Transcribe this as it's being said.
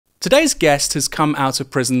Today's guest has come out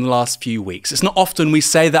of prison in the last few weeks. It's not often we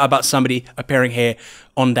say that about somebody appearing here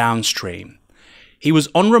on Downstream. He was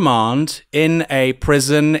on remand in a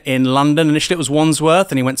prison in London. Initially it was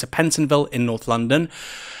Wandsworth, and he went to Pentonville in North London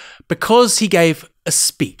because he gave a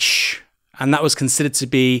speech, and that was considered to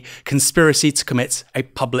be conspiracy to commit a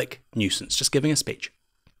public nuisance, just giving a speech.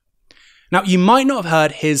 Now, you might not have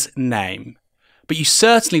heard his name, but you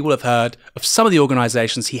certainly will have heard of some of the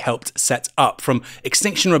organisations he helped set up, from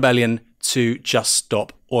Extinction Rebellion to Just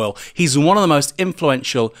Stop Oil. He's one of the most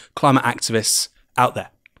influential climate activists out there.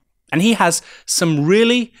 And he has some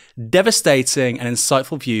really devastating and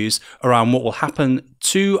insightful views around what will happen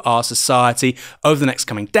to our society over the next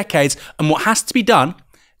coming decades and what has to be done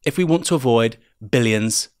if we want to avoid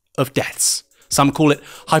billions of deaths. Some call it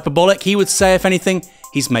hyperbolic. He would say, if anything,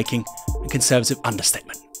 he's making a conservative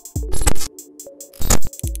understatement.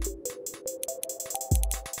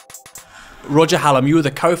 Roger Hallam, you were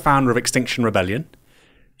the co-founder of Extinction Rebellion.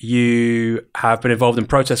 You have been involved in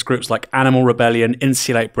protest groups like Animal Rebellion,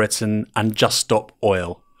 Insulate Britain, and Just Stop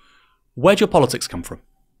Oil. Where'd your politics come from?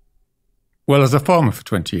 Well, as a farmer for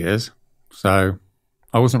 20 years, so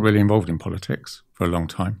I wasn't really involved in politics for a long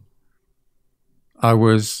time. I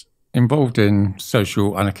was involved in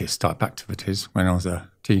social anarchist type activities when I was a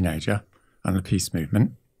teenager and the peace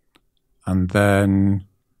movement. And then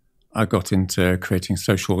I got into creating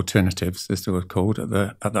social alternatives, as they were called at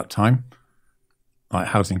that time, like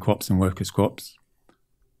housing co-ops and workers' co-ops.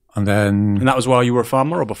 And that was while you were a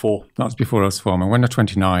farmer or before? That was before I was a farmer. When I was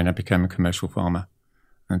 29, I became a commercial farmer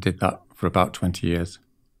and did that for about 20 years.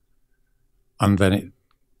 And then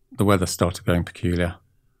the weather started going peculiar.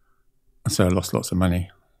 And so I lost lots of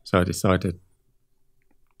money. So I decided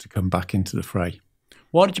to come back into the fray.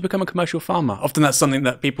 Why did you become a commercial farmer? Often that's something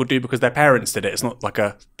that people do because their parents did it. It's not like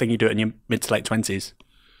a thing you do in your mid to late 20s.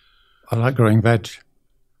 I like growing veg.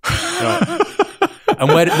 Right. And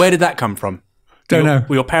where did that come from? Don't know.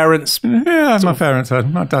 Were your parents? Yeah, my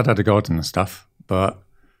dad had a garden and stuff. But,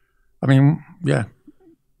 I mean, yeah,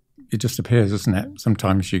 it just appears, doesn't it?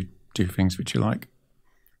 Sometimes you do things which you like.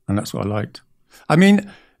 And that's what I liked. I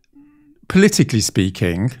mean, politically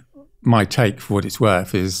speaking, my take, for what it's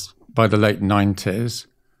worth, is by the late 90s,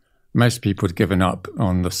 most people had given up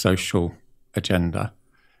on the social agenda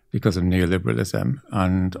because of neoliberalism.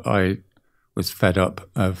 And I was fed up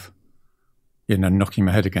of, knocking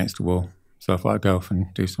my head against the wall. So I thought I'd go off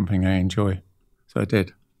and do something I enjoy. So I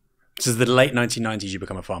did. So the late 1990s you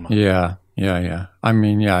become a farmer? Yeah. I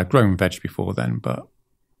mean, I'd grown veg before then, but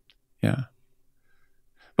yeah.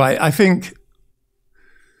 But I think,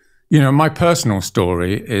 my personal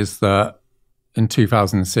story is that in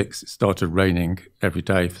 2006, it started raining every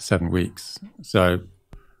day for 7 weeks. So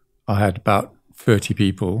I had about 30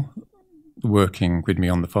 people working with me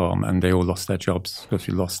on the farm, and they all lost their jobs because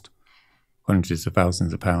we lost hundreds of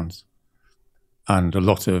thousands of pounds. And a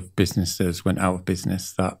lot of businesses went out of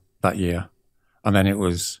business that year. And then it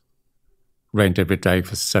was rained every day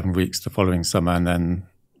for 7 weeks the following summer. And then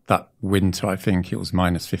that winter, I think it was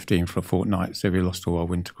 -15 for a fortnight. So we lost all our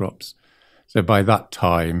winter crops. So by that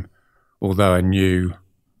time, although I knew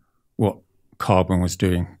what carbon was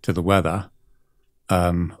doing to the weather,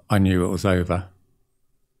 I knew it was over.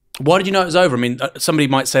 Why did you know it was over? I mean, somebody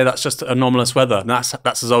might say that's just anomalous weather. And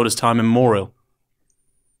that's as old as time immemorial.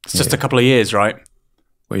 It's just a couple of years, right?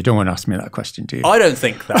 Well, you don't want to ask me that question, do you? I don't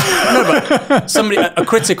think that. No, but somebody, a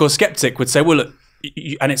critic or skeptic would say, well, look,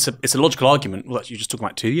 and it's a logical argument. Well, you're just talking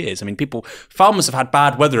about 2 years. I mean, farmers have had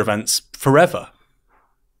bad weather events forever.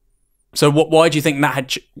 So why do you think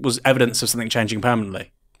that was evidence of something changing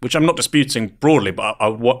permanently? Which I'm not disputing broadly, but I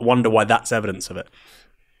wonder why that's evidence of it.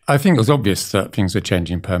 I think it was obvious that things were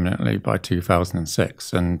changing permanently by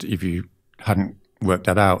 2006. And if you hadn't worked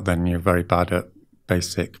that out, then you're very bad at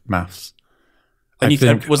basic maths. I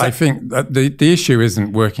think that the issue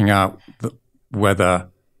isn't working out whether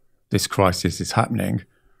this crisis is happening.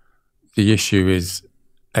 The issue is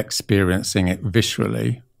experiencing it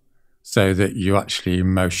viscerally so that you actually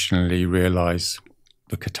emotionally realise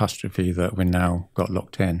the catastrophe that we're now got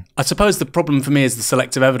locked in. I suppose the problem for me is the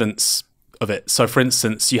selective evidence of it. So, for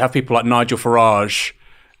instance, you have people like Nigel Farage,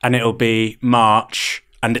 and it'll be March,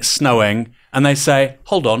 and it's snowing, and they say,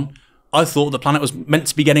 hold on, I thought the planet was meant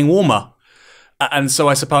to be getting warmer. And so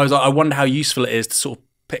I suppose I wonder how useful it is to sort of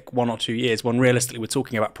pick 1 or 2 years when realistically we're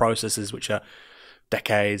talking about processes which are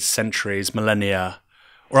decades, centuries, millennia.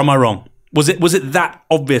 Or am I wrong? Was it that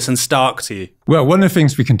obvious and stark to you? Well, one of the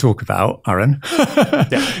things we can talk about, Aaron,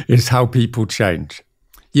 is how people change.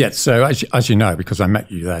 Yeah, so as you know, because I met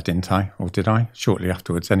you there, didn't I? Or did I? Shortly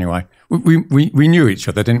afterwards, anyway. We knew each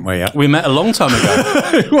other, didn't we? We met a long time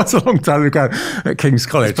ago. It was a long time ago at King's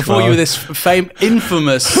College. Before you were this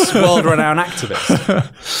infamous, world-renowned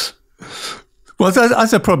activist. Well,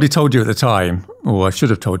 as I probably told you at the time, or I should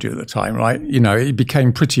have told you at the time, right? You know, it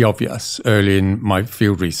became pretty obvious early in my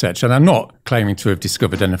field research, and I'm not claiming to have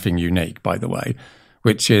discovered anything unique, by the way,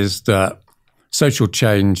 which is that social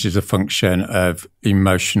change is a function of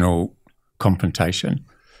emotional confrontation.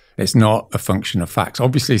 It's not a function of facts.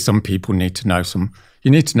 Obviously, some people need to know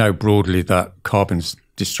you need to know broadly that carbon's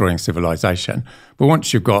destroying civilization. But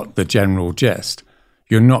once you've got the general gist,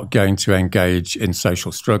 you're not going to engage in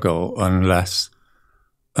social struggle unless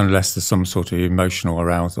there's some sort of emotional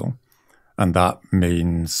arousal. And that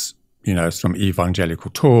means, you know, some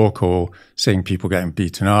evangelical talk or seeing people getting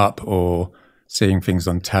beaten up or seeing things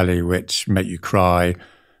on telly which make you cry,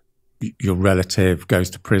 your relative goes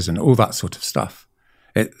to prison, all that sort of stuff.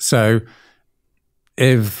 So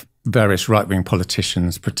if various right-wing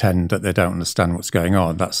politicians pretend that they don't understand what's going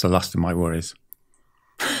on, that's the last of my worries.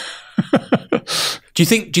 Do you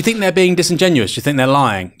think they're being disingenuous? Do you think they're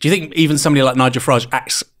lying? Do you think even somebody like Nigel Farage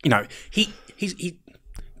acts, you know,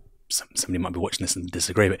 somebody might be watching this and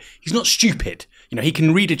disagree, but he's not stupid. You know, he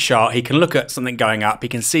can read a chart, he can look at something going up, he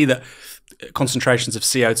can see that concentrations of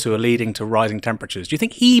CO2 are leading to rising temperatures. Do you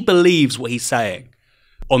think he believes what he's saying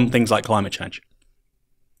on things like climate change?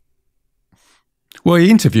 Well, he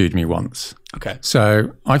interviewed me once. Okay.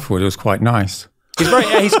 So I thought it was quite nice. He's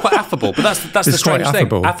quite affable, but that's the strange thing.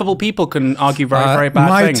 Affable people can argue very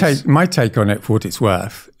bad things. My take on it, for what it's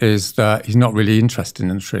worth, is that he's not really interested in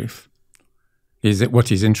the truth. What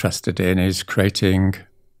he's interested in is creating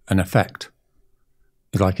an effect.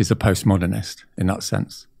 He's a postmodernist in that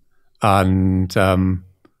sense. And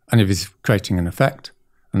if he's creating an effect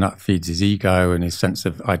and that feeds his ego and his sense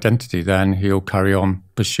of identity, then he'll carry on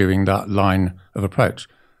pursuing that line of approach.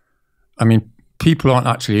 I mean, people aren't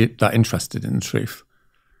actually that interested in the truth.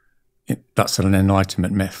 That's an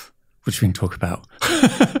Enlightenment myth, which we can talk about.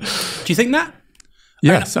 Do you think that?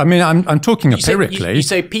 Yes. I mean, I'm talking empirically. You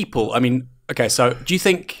say people. I mean, okay, so do you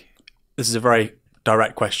think, this is a very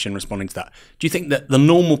direct question responding to that, do you think that the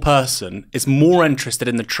normal person is more interested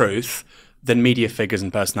in the truth than media figures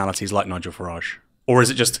and personalities like Nigel Farage? Or is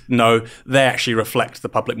it just, no, they actually reflect the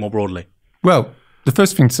public more broadly? Well, the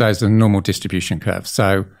first thing to say is the normal distribution curve.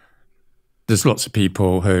 So there's lots of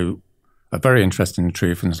people who are very interested in the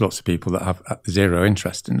truth, and there's lots of people that have zero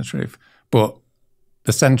interest in the truth. But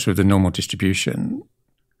the center of the normal distribution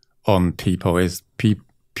on people is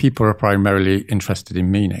people are primarily interested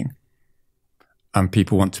in meaning. And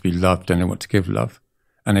people want to be loved and they want to give love.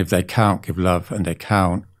 And if they can't give love and they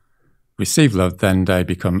can't receive love, then they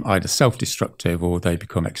become either self-destructive or they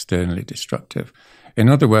become externally destructive. In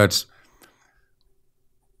other words,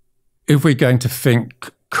 if we're going to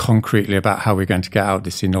think concretely about how we're going to get out of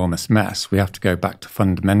this enormous mess, we have to go back to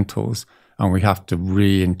fundamentals and we have to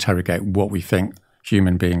reinterrogate what we think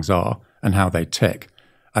human beings are and how they tick.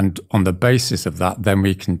 And on the basis of that, then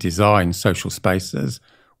we can design social spaces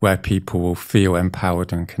where people will feel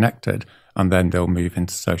empowered and connected, and then they'll move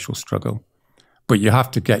into social struggle. But you have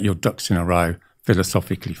to get your ducks in a row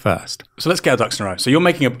philosophically first. So let's get our ducks in a row. So you're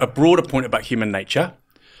making a broader point about human nature,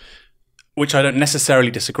 which I don't necessarily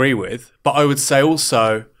disagree with, but I would say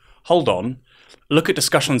also, hold on, look at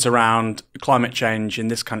discussions around climate change in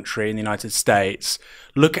this country, in the United States.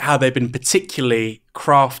 Look at how they've been particularly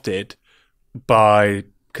crafted by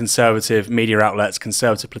conservative media outlets,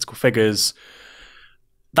 conservative political figures.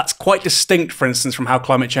 That's quite distinct, for instance, from how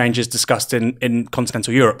climate change is discussed in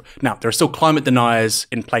continental Europe. Now, there are still climate deniers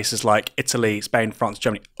in places like Italy, Spain, France,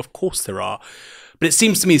 Germany. Of course there are. But it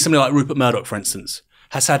seems to me somebody like Rupert Murdoch, for instance,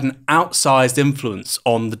 has had an outsized influence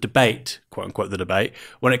on the debate, quote unquote, the debate,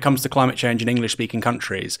 when it comes to climate change in English-speaking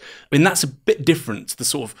countries. I mean, that's a bit different to the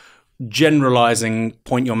sort of generalizing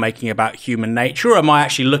point you're making about human nature, or am I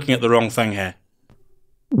actually looking at the wrong thing here?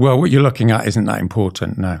 Well, what you're looking at isn't that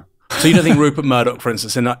important, no. So you don't think Rupert Murdoch, for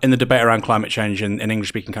instance, in the debate around climate change in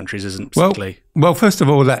English-speaking countries isn't particularly... Well, first of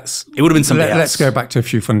all, it would have been somebody else. Let's go back to a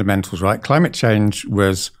few fundamentals, right? Climate change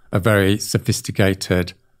was a very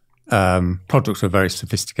sophisticated product of a very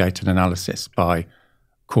sophisticated analysis by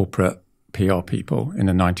corporate PR people in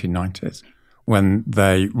the 1990s when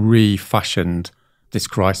they refashioned this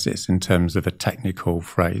crisis in terms of a technical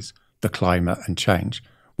phrase, the climate and change.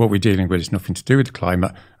 What we're dealing with is nothing to do with the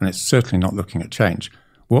climate, and it's certainly not looking at change.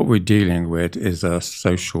 What we're dealing with is a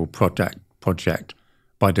social project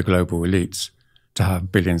by the global elites to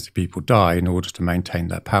have billions of people die in order to maintain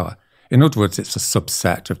their power. In other words, it's a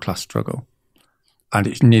subset of class struggle. And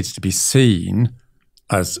it needs to be seen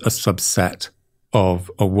as a subset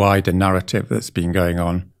of a wider narrative that's been going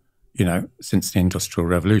on, since the Industrial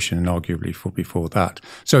Revolution and arguably before that.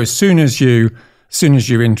 So as soon as you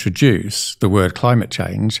introduce the word climate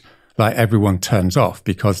change, like everyone turns off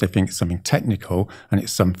because they think it's something technical and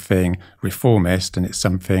it's something reformist and it's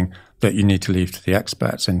something that you need to leave to the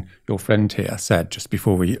experts. And your friend here said, just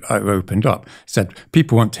before we opened up, said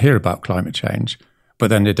people want to hear about climate change, but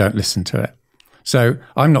then they don't listen to it. So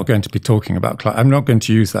I'm not going to be talking about I'm not going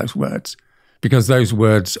to use those words, because those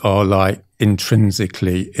words are like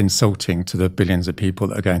intrinsically insulting to the billions of people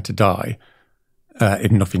that are going to die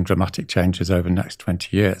if nothing dramatic changes over the next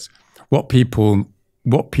 20 years. What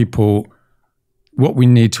we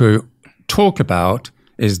need to talk about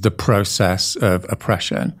is the process of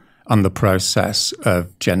oppression and the process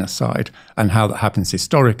of genocide and how that happens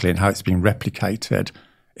historically and how it's been replicated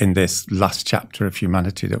in this last chapter of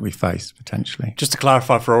humanity that we face potentially. Just to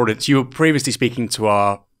clarify for our audience, you were previously speaking to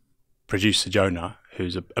our producer Jonah,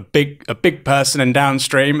 who's a big person in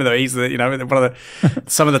Downstream. Though he's one of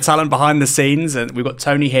some of the talent behind the scenes, and we've got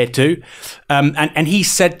Tony here too. And he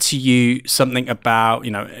said to you something about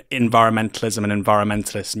environmentalism and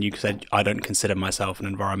environmentalists, and you said, "I don't consider myself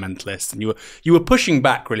an environmentalist," and you were pushing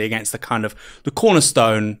back really against the kind of the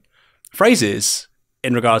cornerstone phrases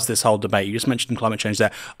in regards to this whole debate. You just mentioned climate change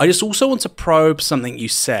there. I just also want to probe something you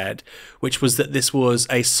said, which was that this was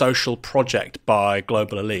a social project by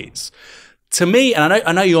global elites. To me, and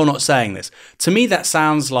I know you're not saying this, to me that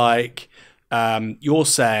sounds like you're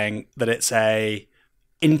saying that it's a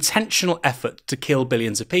intentional effort to kill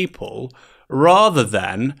billions of people rather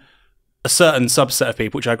than a certain subset of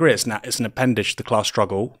people, which I agree, it's an appendage to the class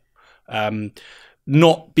struggle,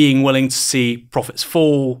 not being willing to see profits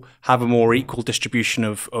fall, have a more equal distribution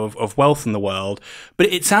of wealth in the world. But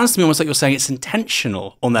it sounds to me almost like you're saying it's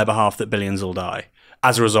intentional on their behalf that billions will die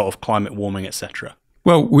as a result of climate warming, etc.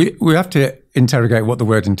 Well, we have to interrogate what the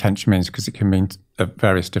word intention means, because it can mean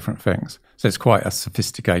various different things. So it's quite a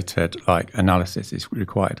sophisticated analysis is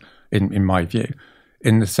required, in my view,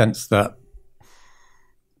 in the sense that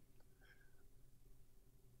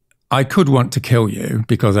I could want to kill you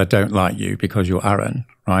because I don't like you because you're Aaron,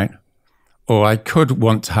 right? Or I could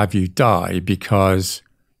want to have you die because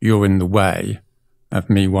you're in the way of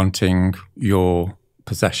me wanting your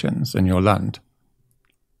possessions and your land.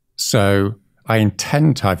 So I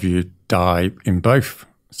intend to have you die in both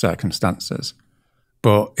circumstances,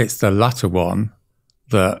 but it's the latter one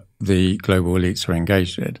that the global elites are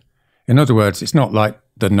engaged in. In other words, it's not like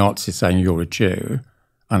the Nazis saying you're a Jew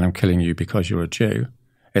and I'm killing you because you're a Jew.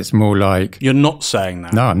 It's more like... You're not saying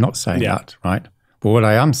that. No, I'm not saying that, right? But what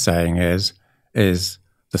I am saying is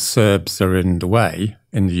the Serbs are in the way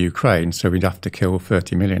in the Ukraine, so we'd have to kill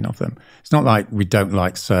 30 million of them. It's not like we don't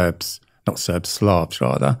like Serbs, not Serbs, Slavs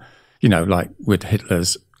rather, like with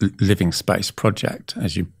Hitler's living space project,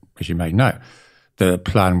 as you may know. The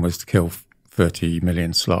plan was to kill 30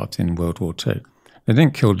 million Slavs in World War II. They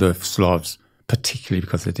didn't kill the Slavs particularly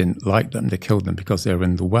because they didn't like them. They killed them because they were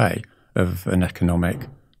in the way of an economic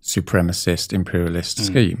supremacist imperialist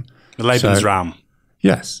scheme. The Lebensraum.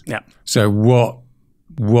 Yes. Yeah. So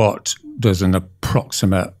what does an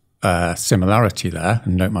approximate similarity there,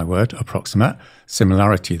 and note my word, approximate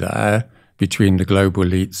similarity there between the global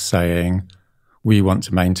elites saying we want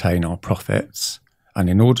to maintain our profits, and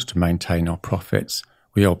in order to maintain our profits,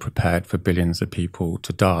 we are prepared for billions of people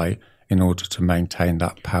to die in order to maintain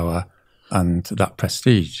that power and that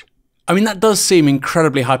prestige. I mean, that does seem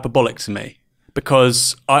incredibly hyperbolic to me,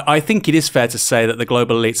 because I think it is fair to say that the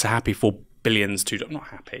global elites are happy for billions to... Not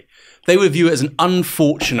happy. They would view it as an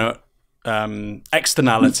unfortunate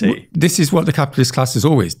externality. This is what the capitalist class has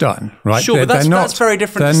always done, right? Sure, but that's very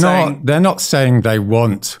different to saying... They're not saying they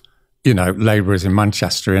want, labourers in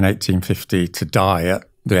Manchester in 1850 to die at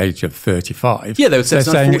the age of 35. Yeah, they would say it's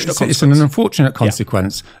an unfortunate consequence. It's an unfortunate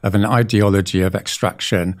consequence of an ideology of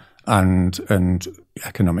extraction and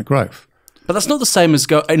economic growth. But that's not the same as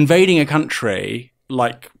invading a country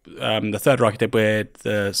like the Third Reich did with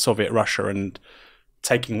the Soviet Russia and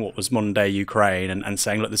taking what was modern-day Ukraine and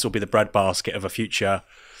saying, look, this will be the breadbasket of a future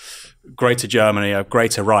greater Germany, a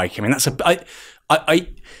greater Reich. I mean, that's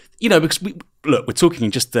because we're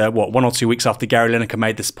talking just 1 or 2 weeks after Gary Lineker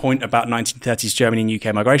made this point about 1930s Germany and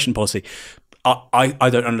UK migration policy. I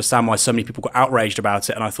don't understand why so many people got outraged about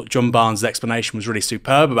it, and I thought John Barnes' explanation was really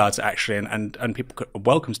superb about it, actually, and people are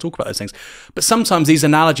welcome to talk about those things. But sometimes these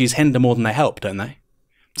analogies hinder more than they help, don't they?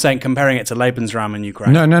 Comparing it to Lebensraum in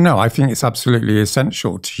Ukraine. No. I think it's absolutely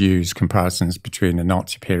essential to use comparisons between the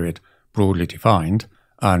Nazi period, broadly defined,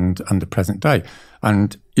 and the present day.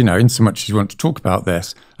 And, in so much as you want to talk about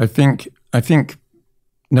this, I think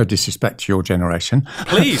no disrespect to your generation.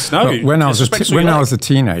 Please, no. But when I was a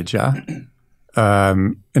teenager, in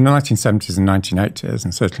the 1970s and 1980s,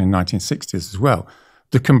 and certainly in the 1960s as well,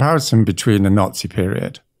 the comparison between the Nazi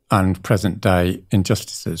period and present-day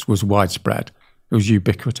injustices was widespread. It was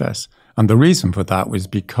ubiquitous. And the reason for that was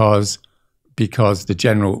because the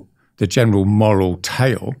general moral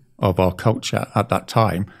tale of our culture at that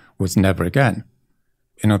time was never again.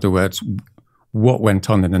 In other words, what went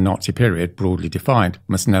on in the Nazi period, broadly defined,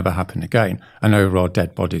 must never happen again. And over our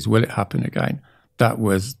dead bodies, will it happen again? That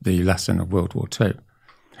was the lesson of World War II.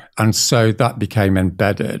 And so that became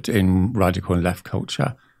embedded in radical and left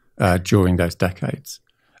culture during those decades.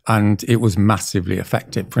 And it was massively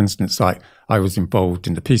effective. For instance, like I was involved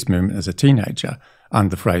in the peace movement as a teenager,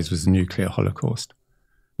 and the phrase was the nuclear holocaust.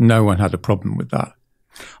 No one had a problem with that.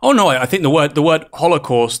 Oh no, I think the word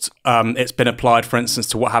Holocaust, it's been applied, for instance,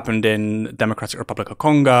 to what happened in Democratic Republic of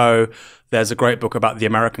Congo. There's a great book about the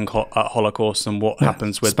American Holocaust and what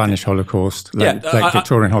happens with Spanish Holocaust, late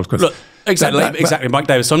Victorian Holocaust. Look, exactly, Mike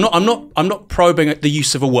Davis. So I'm not probing the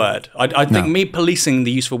use of a word. I think me policing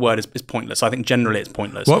the use of a word is pointless. I think generally it's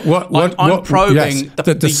pointless. I'm probing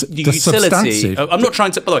the utility. I'm not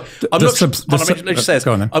trying to. By the way, let me just say this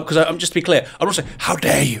because I'm just to be clear. I'm not saying how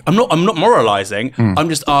dare you. I'm not moralizing. I'm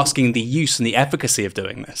just asking the use and the efficacy of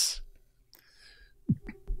doing this.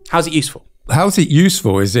 How's it useful? How's it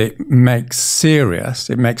useful is it makes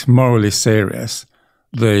morally serious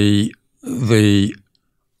the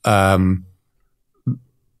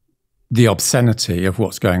obscenity of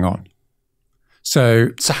what's going on. So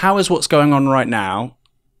how is what's going on right now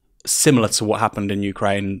similar to what happened in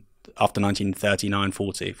Ukraine after 1939,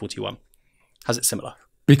 40, 41? How's it similar?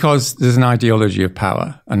 Because there's an ideology of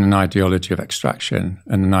power and an ideology of extraction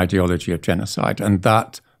and an ideology of genocide, and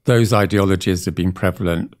those ideologies have been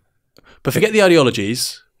prevalent. But forget the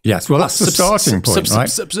ideologies. Yes, well, that's the starting point, right?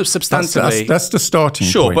 Substantively. That's the starting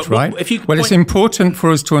point, right? It's important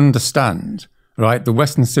for us to understand, right? The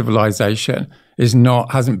Western civilization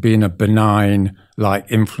hasn't been a benign,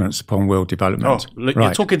 influence upon world development. Oh,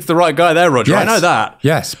 you're talking to the right guy there, Roger. Yes, I know that.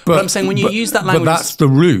 Yes, but I'm saying when you use that language, but that's the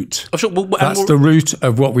root. Oh, sure. That's the root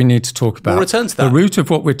of what we need to talk about. We'll return to that. The root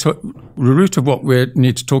of what we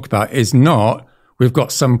need to talk about is not. We've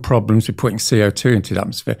got some problems with putting CO2 into the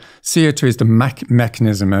atmosphere. CO2 is the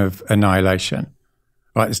mechanism of annihilation,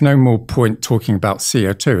 right? There's no more point talking about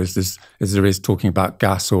CO2 as there is talking about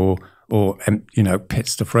gas or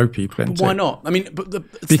pits to throw people into. But why not? I mean,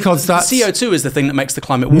 because the CO2 is the thing that makes the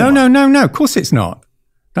climate warmer. No. Of course it's not.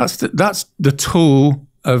 That's the tool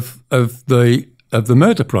of the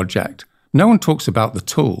murder project. No one talks about the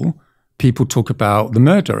tool. People talk about the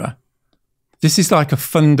murderer. This is like a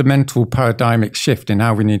fundamental paradigmic shift in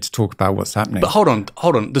how we need to talk about what's happening. But hold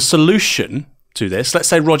on. The solution to this, let's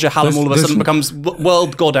say Roger Hallam all of a sudden becomes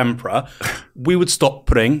world god emperor, we would stop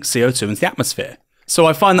putting CO2 into the atmosphere. So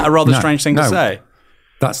I find that a rather strange thing to say.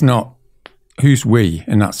 That's not who's we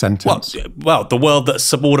in that sentence. Well, the world that's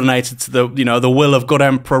subordinated to the will of god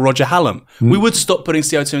emperor Roger Hallam. We would stop putting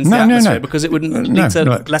CO2 into the atmosphere because it wouldn't lead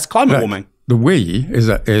to less climate warming. The we is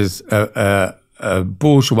a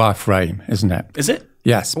bourgeois frame, isn't it? Is it?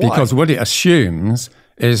 Yes, Why? because what it assumes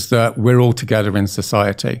is that we're all together in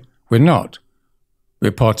society. We're not. We're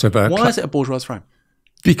part of a... Why is it a bourgeois frame?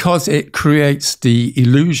 Because it creates the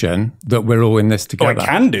illusion that we're all in this together. Oh, it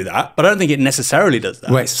can do that, but I don't think it necessarily does that.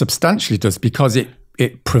 Well, it substantially does because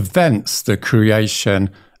it prevents the creation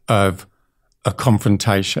of a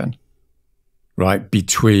confrontation, right,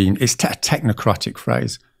 between... It's a technocratic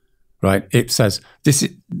phrase. Right, it says this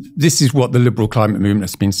is what the liberal climate movement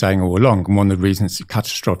has been saying all along, and one of the reasons it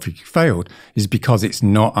catastrophically failed is because it's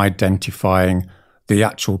not identifying the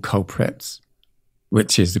actual culprits,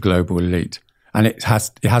 which is the global elite, and it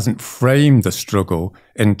hasn't framed the struggle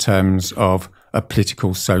in terms of a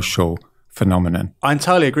political social phenomenon. I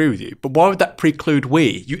entirely agree with you, but why would that preclude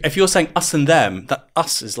we? If you're saying us and them, that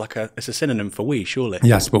us is it's a synonym for we, surely.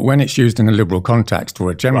 Yes, but when it's used in a liberal context or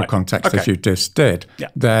a general context, as you just did,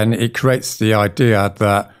 then it creates the idea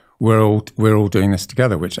that we're all doing this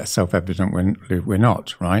together, which is self-evident we're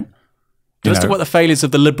not, right? Let's talk about the failures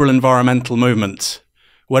of the liberal environmental movement.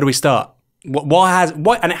 Where do we start? Why?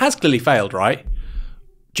 And it has clearly failed, right?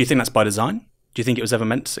 Do you think that's by design? Do you think it was ever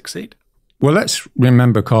meant to succeed? Well, let's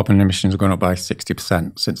remember carbon emissions have gone up by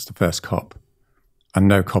 60% since the first COP. And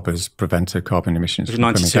no COP has prevented carbon emissions from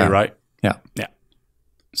coming down. 92, right? Yeah.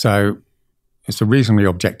 So it's a reasonably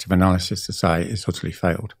objective analysis to say it's utterly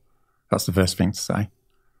failed. That's the first thing to say.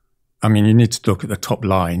 I mean, you need to look at the top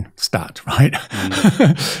line stat, right?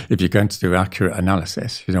 If you're going to do accurate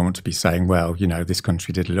analysis, you don't want to be saying, well, this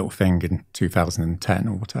country did a little thing in 2010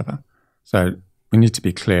 or whatever. So we need to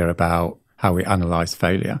be clear about how we analyse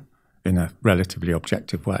failure in a relatively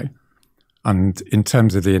objective way. And in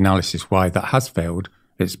terms of the analysis why that has failed,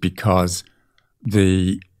 it's because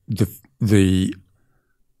well,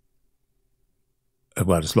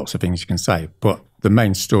 there's lots of things you can say, but the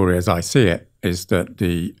main story as I see it is that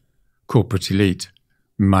the corporate elite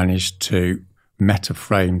managed to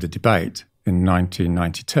meta-frame the debate in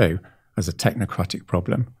 1992 as a technocratic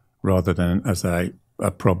problem rather than as a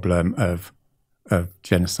problem of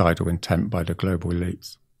genocidal intent by the global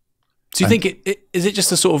elites. Do you think is it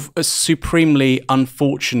just a sort of a supremely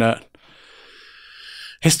unfortunate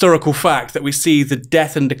historical fact that we see the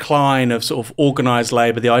death and decline of sort of organised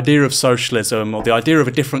labour, the idea of socialism or the idea of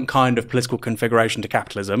a different kind of political configuration to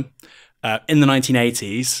capitalism in the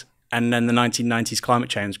 1980s, and then the 1990s climate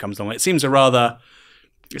change comes along? It seems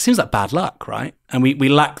like bad luck, right? And we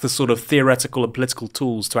lack the sort of theoretical and political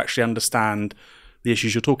tools to actually understand the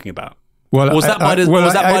issues you're talking about. Well, was that by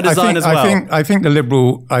design as well? I think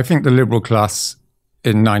the liberal class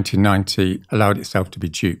in 1990 allowed itself to be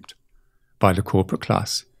duped by the corporate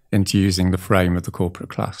class into using the frame of the corporate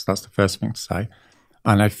class. That's the first thing to say.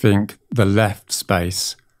 And I think the left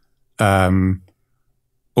space also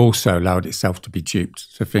allowed itself to be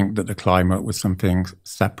duped, to think that the climate was something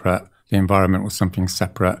separate, the environment was something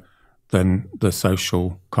separate than the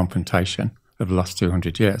social confrontation of the last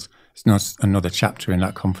 200 years. It's not another chapter in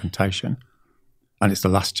that confrontation. And it's the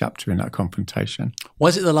last chapter in that confrontation. Why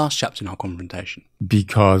is it the last chapter in our confrontation?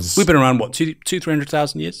 Because we've been around, what,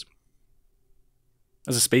 300,000 years?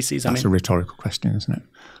 As a species, That's a rhetorical question, isn't it?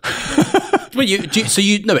 Well,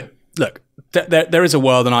 look, there is a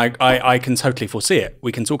world, and I can totally foresee it.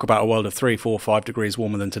 We can talk about a world of 3, 4, 5 degrees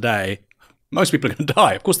warmer than today. Most people are going to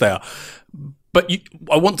die. Of course they are. But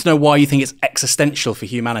I want to know why you think it's existential for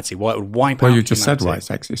humanity, why it would wipe out Well, you humanity. just said why it's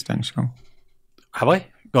existential. Have I?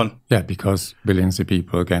 Go on. Yeah, because billions of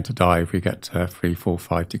people are going to die if we get to 3, 4,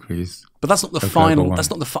 5 degrees. But that's not the final. That's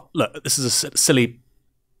not the look. This is a silly,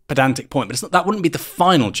 pedantic point, but it's not, that wouldn't be the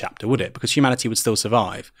final chapter, would it? Because humanity would still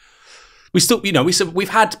survive. We've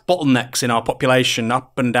had bottlenecks in our population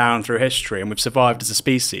up and down through history, and we've survived as a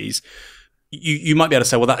species. You might be able to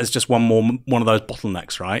say, well, that is just one of those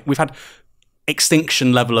bottlenecks, right? We've had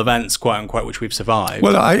extinction level events, quote unquote, which we've survived.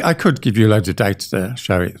 Well, I could give you loads of data to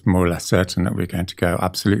show it's more or less certain that we're going to go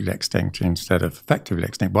absolutely extinct instead of effectively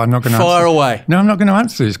extinct. But I'm not going to fire away. No, I'm not going to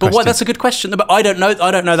answer these questions. But that's a good question. But I don't know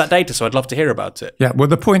that data, so I'd love to hear about it. Yeah. Well,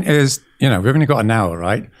 the point is, we've only got an hour,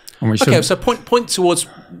 right? And so point towards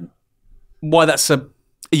why that's a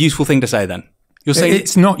useful thing to say. Then you're saying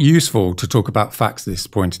it's not useful to talk about facts at this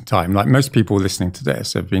point in time. Like most people listening to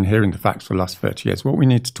this have been hearing the facts for the last 30 years. What we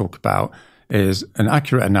need to talk about is an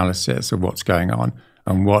accurate analysis of what's going on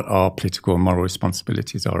and what our political and moral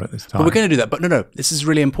responsibilities are at this time. But we're going to do that. But no, this is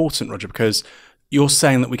really important, Roger, because you're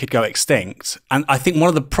saying that we could go extinct. And I think one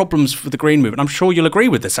of the problems for the Green Movement, I'm sure you'll agree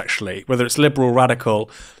with this actually, whether it's liberal,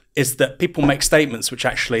 radical, is that people make statements which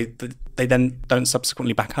actually they then don't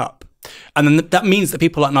subsequently back up. And then that means that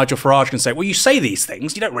people like Nigel Farage can say, well, you say these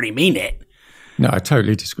things, you don't really mean it. No, I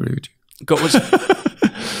totally disagree with you.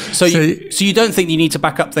 So you don't think you need to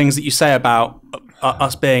back up things that you say about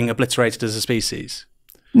us being obliterated as a species?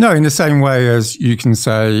 No, in the same way as you can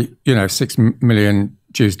say, 6 million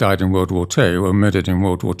Jews died in World War II or murdered in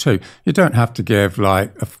World War II. You don't have to give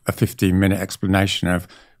like a 15-minute explanation of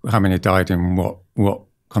how many died in what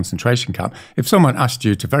concentration camp. If someone asked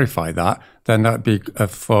you to verify that, then that would be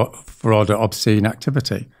for rather obscene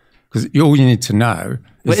activity. Because all you need to know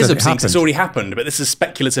is that it happened. It's already happened, but this is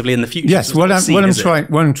speculatively in the future. Yes, what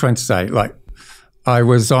I'm trying to say, like, I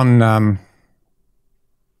was on.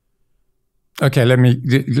 Okay, let me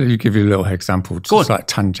give you a little example. Just like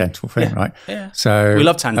tangential thing, right? Yeah. So we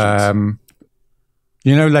love tangents.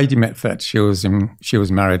 Lady Mitford. She was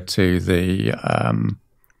married to the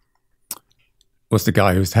was the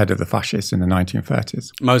guy who was head of the fascists in the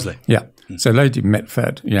 1930s. Mosley. Yeah. So Lady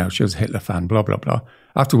Mitford, she was a Hitler fan, blah, blah, blah.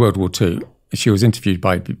 After World War II, she was interviewed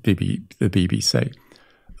by the BBC.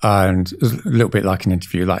 And it was a little bit like an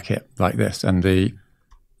interview like this. And the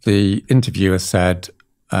interviewer said,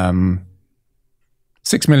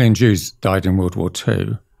 6 million Jews died in World War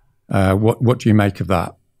II. What do you make of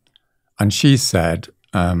that? And she said,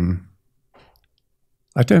 I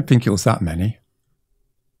don't think it was that many.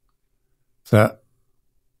 So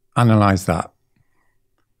analyse that.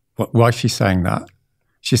 Why is she saying that?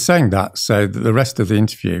 She's saying that so that the rest of the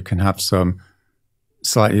interview can have some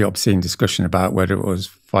slightly obscene discussion about whether it was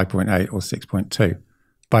 5.8 or 6.2,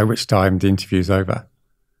 by which time the interview's over.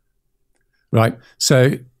 Right?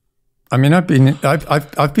 So I mean, I've been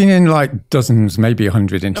in like dozens, maybe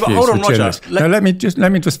 100 interviews. Hold on, with Roger. journalists. Let me just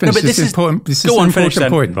finish. No, this is important. This is an important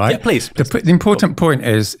point, right? Yeah, please. The important point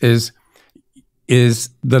is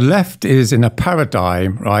the left is in a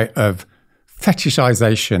paradigm, right, of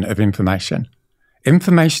fetishization of information.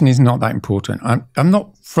 Information is not that important. I'm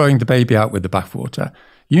not throwing the baby out with the bathwater.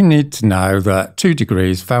 You need to know that 2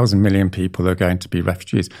 degrees, 1,000 million people are going to be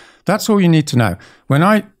refugees. That's all you need to know. When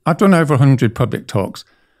I've done over 100 public talks,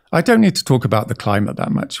 I don't need to talk about the climate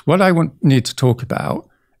that much. What I need to talk about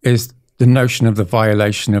is the notion of the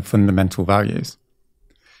violation of fundamental values.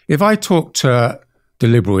 If I talk to the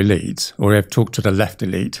liberal elite, or if I talk to the left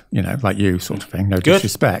elite, like you sort of thing, no Good.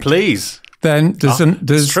 disrespect. Please. Then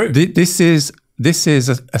it's true. This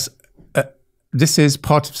is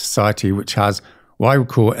part of society which has what I would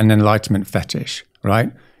call an enlightenment fetish,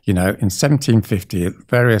 right? In 1750,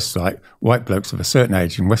 various white blokes of a certain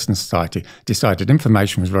age in Western society decided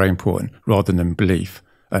information was very important rather than belief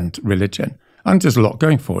and religion. And there's a lot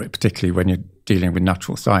going for it, particularly when you're dealing with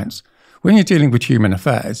natural science. When you're dealing with human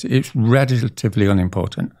affairs, it's relatively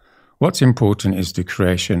unimportant. What's important is the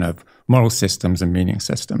creation of moral systems and meaning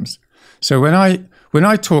systems. So when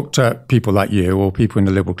I talk to people like you or people in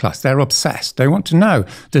the liberal class, they're obsessed. They want to know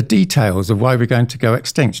the details of why we're going to go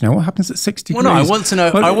extinct. What happens at 60 degrees? Well, no, I want to know.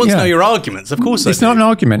 I want to know your arguments. Of course, it's not an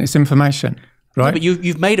argument. It's information, right? Yeah, but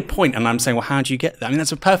you've made a point, and I'm saying, well, how do you get that? I mean,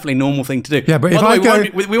 that's a perfectly normal thing to do. Yeah, but if I go,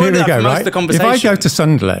 we won't do that for most of the conversation. If I go to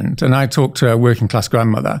Sunderland and I talk to a working class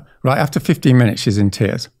grandmother, right, after 15 minutes, she's in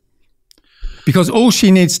tears. Because all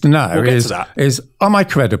she needs to know is, am I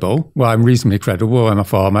credible? Well, I'm reasonably credible. I'm a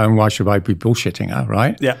farmer, and why should I be bullshitting her,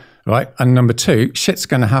 right? Yeah. Right? And number 2, shit's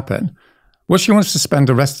going to happen. What she wants to spend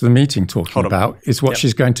the rest of the meeting talking about is what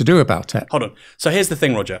she's going to do about it. Hold on. So here's the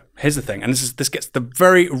thing, Roger. Here's the thing. And this gets the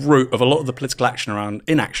very root of a lot of the political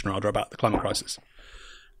inaction about the climate crisis.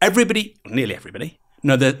 Nearly everybody,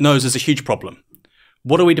 knows there's a huge problem.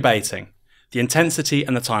 What are we debating? The intensity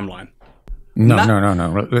and the timeline. No.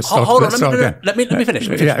 Let's start again. Let me finish.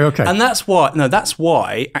 Yeah, okay. And that's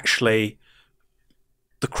why actually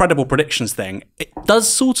the credible predictions thing, it does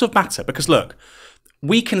sort of matter, because look,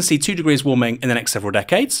 we can see 2 degrees warming in the next several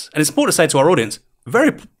decades, and it's important to say to our audience,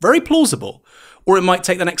 very, very plausible, or it might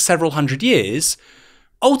take the next several hundred years.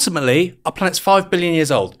 Ultimately, our planet's 5 billion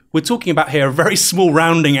years old. We're talking about here a very small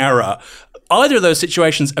rounding error. Either of those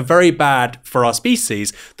situations are very bad for our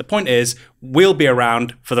species. The point is, we'll be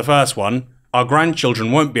around for the first one. Our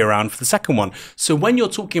grandchildren won't be around for the second one. So when you're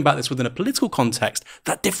talking about this within a political context,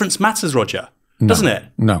 that difference matters, Roger, doesn't it?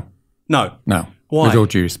 No. Why? With all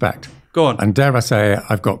due respect. Go on. And dare I say,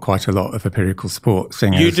 I've got quite a lot of empirical support.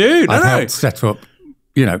 You do? I've helped set up,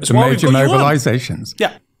 the major mobilizations.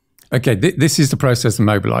 Yeah. Okay, this is the process of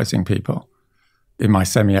mobilizing people, in my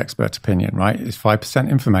semi-expert opinion, right? It's 5%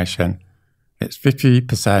 information. It's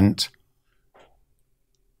 50%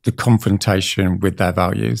 the confrontation with their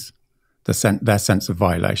values, their sense of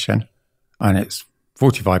violation, and it's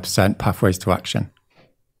 45% pathways to action.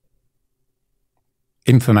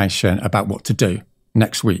 Information about what to do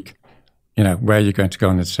next week, where you're going to go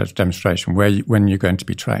on this demonstration, when you're going to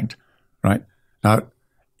be trained, right? Now,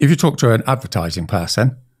 if you talk to an advertising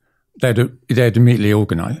person, they'd immediately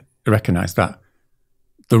recognize that.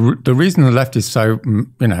 The reason the left is so,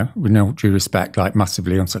 with no due respect,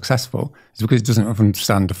 massively unsuccessful is because it doesn't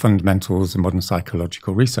understand the fundamentals of modern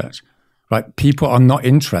psychological research. Right? People are not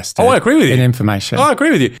interested in information. I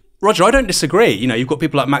agree with you. Roger, I don't disagree. You've got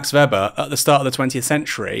people like Max Weber at the start of the 20th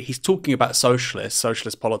century. He's talking about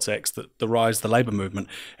socialist politics, the rise of the labour movement.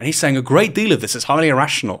 And he's saying a great deal of this is highly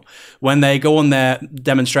irrational. When they go on their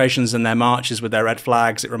demonstrations and their marches with their red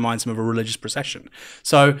flags, it reminds them of a religious procession.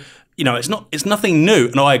 So, it's nothing new.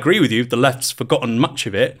 And I agree with you. The left's forgotten much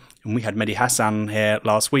of it. And we had Mehdi Hassan here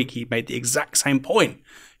last week. He made the exact same point.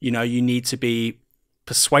 You need to be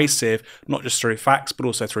persuasive, not just through facts, but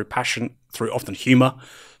also through passion, through often humour.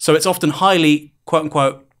 So it's often highly, quote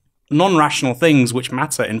unquote, non-rational things which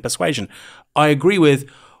matter in persuasion. I agree with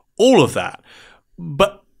all of that.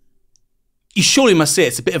 But you surely must see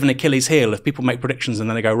it's a bit of an Achilles heel if people make predictions and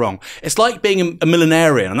then they go wrong. It's like being a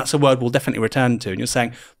millenarian, and that's a word we'll definitely return to. And you're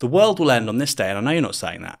saying, the world will end on this day, and I know you're not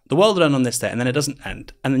saying that. The world will end on this day, and then it doesn't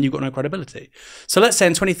end, and then you've got no credibility. So let's say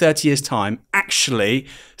in 20, 30 years' time, actually,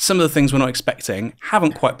 some of the things we're not expecting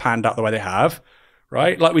haven't quite panned out the way they have,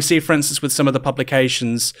 right? Like we see, for instance, with some of the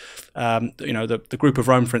publications, the Group of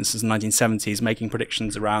Rome, for instance, in the 1970s, making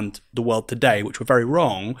predictions around the world today, which were very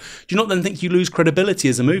wrong. Do you not then think you lose credibility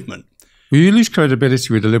as a movement? Well, you lose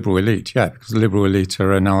credibility with the liberal elite, yeah, because the liberal elite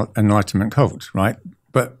are an Enlightenment cult, right?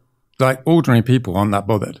 But ordinary people aren't that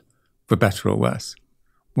bothered, for better or worse.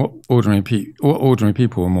 what ordinary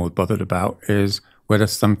people are more bothered about is whether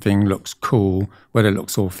something looks cool, whether it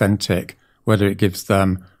looks authentic, whether it gives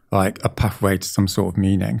them like a pathway to some sort of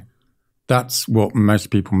meaning. That's what most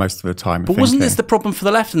people most of the time are But wasn't thinking. this the problem for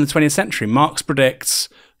the left in the 20th century? Marx predicts,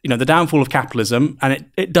 the downfall of capitalism, and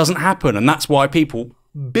it doesn't happen. And that's why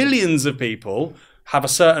billions of people, have a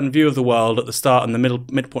certain view of the world at the start and the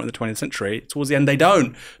midpoint of the 20th century. Towards the end, they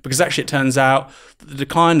don't. Because actually it turns out that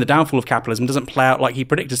the downfall of capitalism doesn't play out like he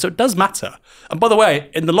predicted. So it does matter. And by the way,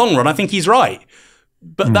 in the long run, I think he's right.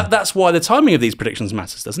 But that's why the timing of these predictions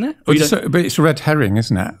matters, doesn't it? But it's a red herring,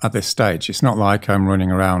 isn't it, at this stage? It's not like I'm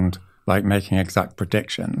running around like making exact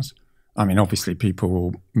predictions. I mean, obviously people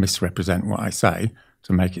will misrepresent what I say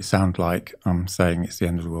to make it sound like I'm saying it's the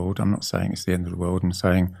end of the world. I'm not saying it's the end of the world. I'm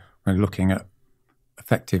saying we're looking at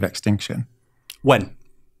effective extinction. When?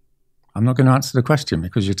 I'm not going to answer the question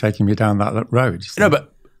because you're taking me down that road. No,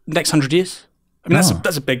 but next 100 years? I mean,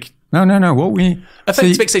 that's a big... No. What we...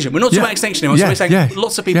 Effective extinction. We're not talking about extinction anymore. We're saying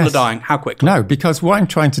lots of people are dying. How quickly? No, because what I'm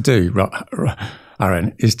trying to do,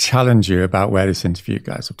 Aaron, is challenge you about where this interview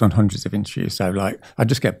goes. I've done hundreds of interviews, so I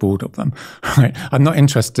just get bored of them. Right? I'm not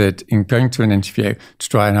interested in going to an interview to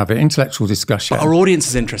try and have an intellectual discussion. But our audience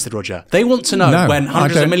is interested, Roger. They want to know when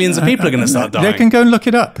hundreds of millions of people are going to start dying. They can go and look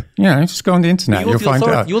it up. Just go on the internet. You'll find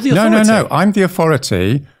out. You're the authority. No. I'm the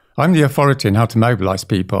authority. I'm the authority in how to mobilise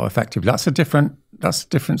people effectively. That's a different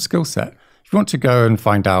skill set. If you want to go and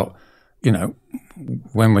find out,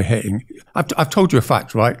 when we're hitting, I've told you a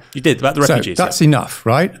fact, right? You did about the refugees. So that's enough,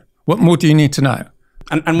 right? What more do you need to know?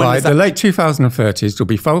 And when by the late 2030s, there'll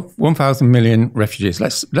be 1,000 million refugees.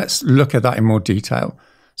 Let's look at that in more detail.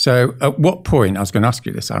 So, at what point? I was going to ask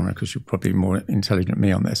you this, Aaron, because you're probably more intelligent than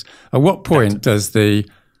me on this. At what point does the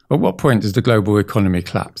global economy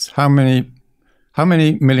collapse? How many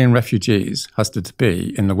million refugees has to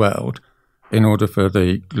be in the world in order for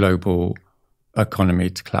the global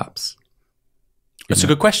economy to collapse? That's a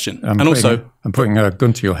good question. I'm putting a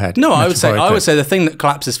gun to your head. No, I would say the thing that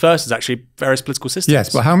collapses first is actually various political systems.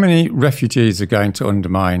 Yes, but how many refugees are going to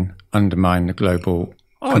undermine the global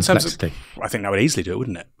complexity? I think that would easily do it,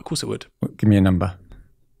 wouldn't it? Of course it would. Give me a number.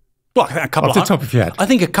 Well, I think off the top of your head. I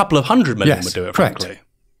think a couple of 100 million would do it, correct. frankly.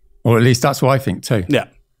 Or at least that's what I think too. Yeah.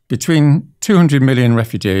 Between 200 million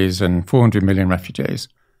refugees and 400 million refugees,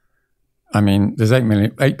 I mean, there's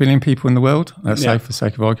 8 billion people in the world, let's say, for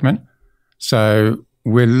sake of argument. So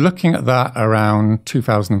we're looking at that around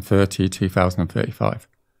 2030, 2035.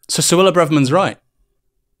 So Suella Braverman's right.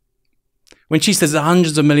 When she says that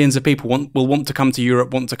hundreds of millions of people will want to come to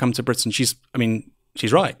Europe, want to come to Britain, she's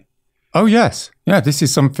right. Oh, yes. Yeah, this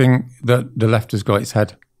is something that the left has got its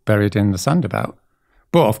head buried in the sand about.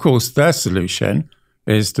 But, of course, their solution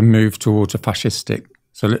is to move towards a fascistic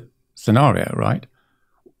scenario, right?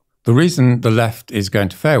 The reason the left is going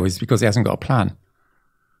to fail is because it hasn't got a plan.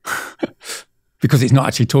 Because it's not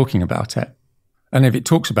actually talking about it. And if it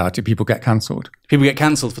talks about it, people get cancelled. People get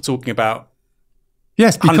cancelled for talking about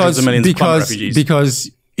hundreds of millions of refugees. Because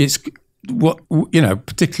it's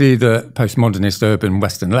particularly the postmodernist urban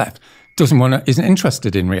Western left isn't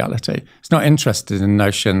interested in reality. It's not interested in the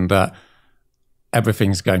notion that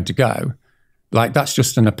everything's going to go. Like, that's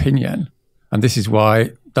just an opinion. And this is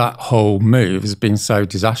why that whole move has been so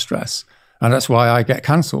disastrous. And that's why I get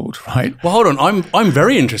cancelled, right? Well, hold on. I'm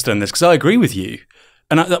very interested in this because I agree with you.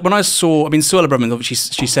 And when I saw, Suella Braverman,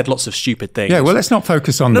 she said lots of stupid things. Yeah, well, let's not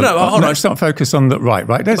focus on let's not focus on the right.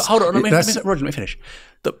 Hold on, Roger, let me finish.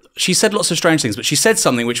 She said lots of strange things, but she said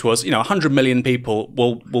something which was, 100 million people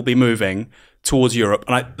will be moving towards Europe.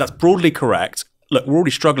 And that's broadly correct. Look, we're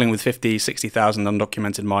already struggling with 50, 60,000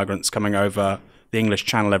 undocumented migrants coming over the English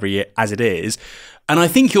Channel every year as it is. And I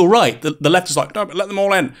think you're right. The left is like, no, but let them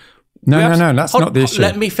all in. No, that's not the issue.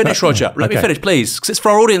 Let me finish, Roger. Let me finish, please, because it's for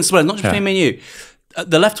our audience as well, not just between me and you.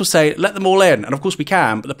 The left will say, let them all in. And of course we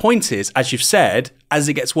can. But the point is, as you've said, as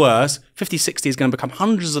it gets worse, 50, 60 is going to become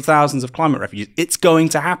hundreds of thousands of climate refugees. It's going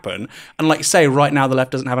to happen. And like you say, right now the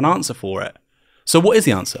left doesn't have an answer for it. So what is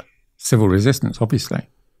the answer? Civil resistance, obviously.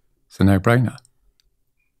 It's a no-brainer.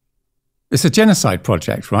 It's a genocide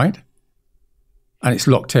project, right? And it's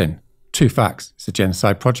locked in. Two facts. It's a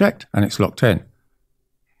genocide project and it's locked in.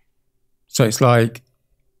 So it's like,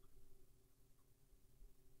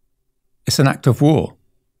 it's an act of war.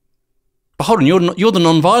 But hold on, you're the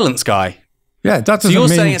non-violence guy. Yeah, that doesn't mean... So you're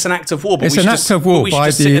mean, saying it's an act of war, but it's an act of war by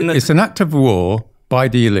it's an act of war by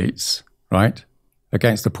the elites, right?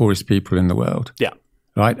 Against the poorest people in the world. Yeah.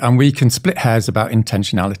 Right? And we can split hairs about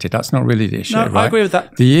intentionality. That's not really the issue, right? I agree with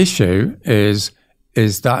that. The issue is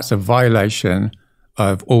that's a violation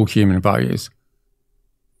of all human values.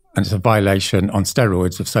 And it's a violation on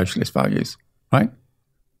steroids of socialist values, right?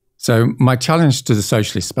 So my challenge to the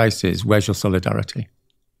socialist space is, where's your solidarity?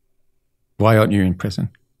 Why aren't you in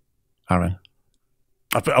prison, Aaron?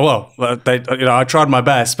 Well, I tried my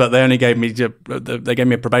best, but they only gave me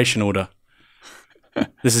a probation order.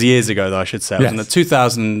 This is years ago, though, I should say. It was in the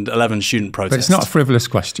 2011 student protest. But it's not a frivolous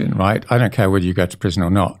question, right? I don't care whether you go to prison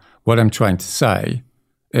or not. What I'm trying to say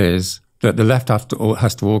is that the left has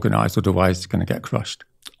to organise, otherwise it's going to get crushed.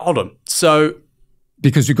 Hold on. So...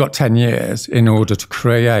 Because we've got 10 years in order to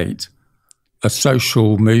create a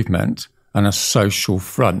social movement and a social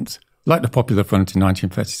front, like the Popular Front in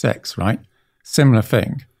 1936, right? Similar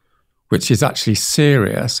thing, which is actually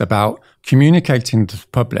serious about communicating to the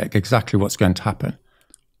public exactly what's going to happen.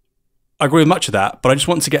 I agree with much of that, but I just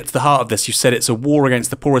want to get to the heart of this. You said it's a war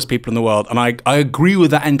against the poorest people in the world, and I agree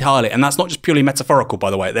with that entirely. And that's not just purely metaphorical,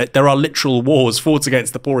 by the way. There are literal wars fought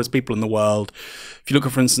against the poorest people in the world. If you look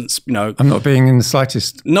at, for instance, I'm not being in the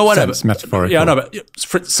slightest sense metaphorical. Yeah, I know,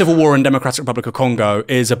 but Civil War in Democratic Republic of Congo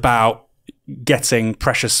is about getting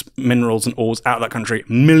precious minerals and ores out of that country.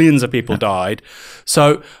 Millions of people died.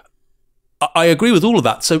 So I agree with all of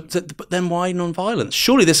that. But then why non-violence?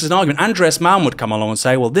 Surely this is an argument. Andreas Malm would come along and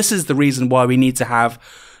say, well, this is the reason why we need to have,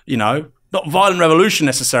 not violent revolution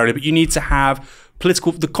necessarily, but you need to have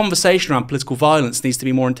the conversation around political violence needs to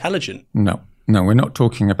be more intelligent. No, we're not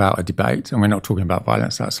talking about a debate, and we're not talking about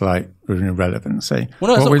violence. That's like an irrelevancy.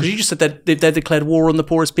 Well, no, it's not, because you just said that they've declared war on the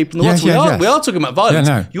poorest people in the world. We are talking about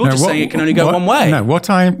violence. You're just saying it can only go one way. No, you're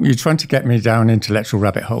trying to get me down intellectual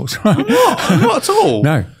rabbit holes. Right? Not at all.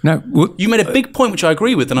 No. You made a big point, which I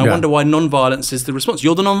agree with, and I wonder why non-violence is the response.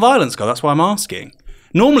 You're the non-violence guy. That's why I'm asking.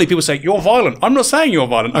 Normally people say, you're violent. I'm not saying you're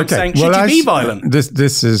violent. I'm saying, should you be violent?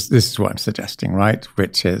 This is what I'm suggesting, right?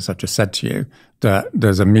 Which is, I've just said to you, that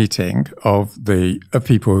there's a meeting of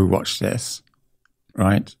people who watch this,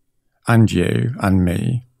 right? And you and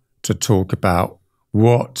me, to talk about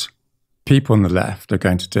what people on the left are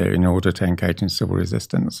going to do in order to engage in civil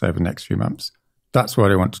resistance over the next few months. That's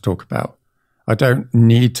what I want to talk about. I don't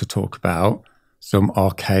need to talk about some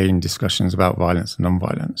arcane discussions about violence and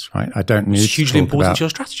non-violence, right? I don't need to talk about... It's hugely important to your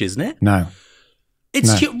strategy, isn't it? No.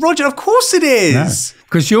 Roger, of course it is.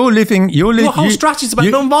 Because you're living... Your whole strategy is about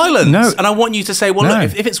non-violence. No. And I want you to say, well,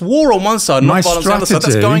 look, if it's war on one side, non-violence on the other side,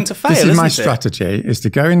 that's going to fail, isn't it? My strategy is to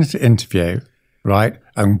go into the interview, right,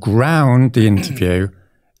 and ground the interview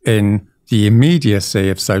in the immediacy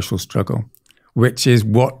of social struggle, which is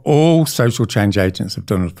what all social change agents have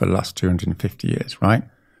done for the last 250 years, right?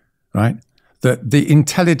 Right? That the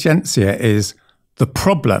intelligentsia is the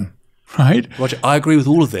problem, right? Roger, I agree with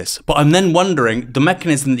all of this, but I'm then wondering, the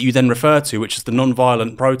mechanism that you then refer to, which is the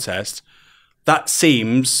non-violent protest, that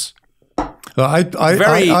seems I've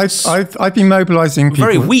been mobilising people.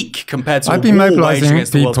 Very weak compared to I've been mobilising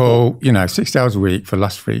people, 60 hours a week for the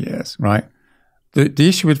last 3 years, right? The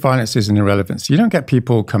issue with violence is an irrelevance. You don't get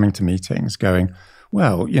people coming to meetings going,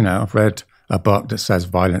 well, I've read a book that says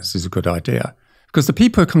violence is a good idea. Because the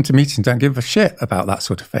people who come to meetings don't give a shit about that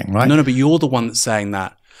sort of thing, right? No, but you're the one that's saying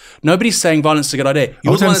that. Nobody's saying violence is a good idea.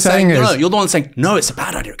 You're the one that's saying, you're the one that's saying, no, it's a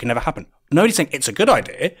bad idea. It can never happen. Nobody's saying it's a good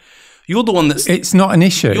idea. You're the one that's... It's not an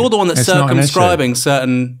issue. You're the one that's circumscribing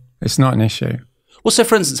certain... It's not an issue. Well, so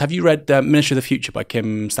for instance, have you read Ministry of the Future by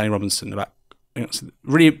Kim Stanley Robinson? It's a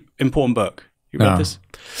really important book. You read this?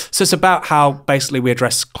 So it's about how basically we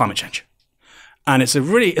address climate change. And it's a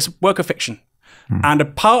work of fiction. And a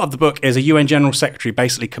part of the book is a UN General Secretary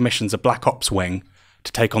basically commissions a Black Ops wing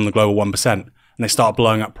to take on the global 1%. And they start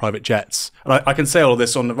blowing up private jets. And I can say all of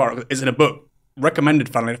this on Novara. It's in a book recommended,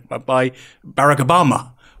 funnily, by Barack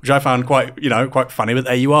Obama, which I found quite funny, but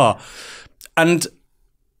there you are. And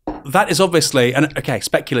that is obviously,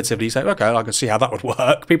 speculatively, you say, okay, I can see how that would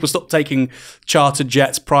work. People stop taking chartered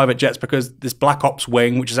jets, private jets, because this Black Ops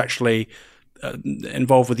wing, which is actually...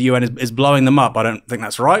 involved with the UN is blowing them up. I don't think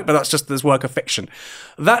that's right, but that's just this work of fiction.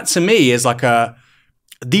 That to me is like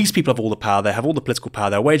these people have all the power, they have all the political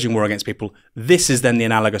power, they're waging war against people. This is then the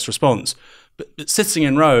analogous response. But sitting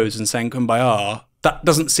in rows and saying kumbaya, that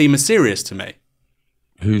doesn't seem as serious to me.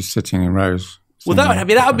 Who's sitting in rows? Well,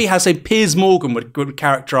 that would be how, say, Piers Morgan would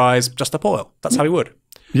characterise Just Stop Oil. That's how he would.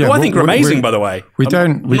 Yeah, who I think are amazing, by the way. We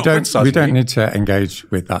don't need to engage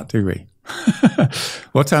with that, do we?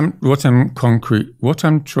 What I'm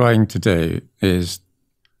trying to do is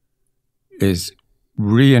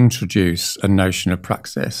reintroduce a notion of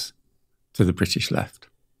praxis to the British left,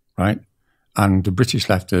 right? And the British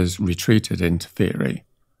left has retreated into theory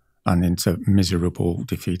and into miserable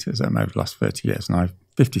defeatism over the last 30 years. And I'm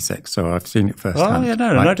 56, so I've seen it firsthand. Oh, yeah,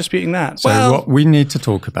 no, no disputing that. So what we need to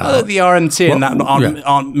talk about... the RNT and that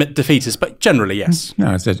aren't defeatist, but generally, yes.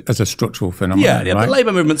 No, as a structural phenomenon. Yeah, the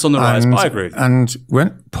labour movement's on the rise, but I agree. And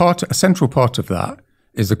a central part of that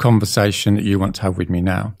is the conversation that you want to have with me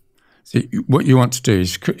now. See, what you want to do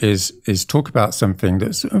is talk about something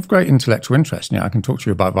that's of great intellectual interest. I can talk to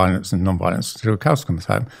you about violence and non-violence until cows comes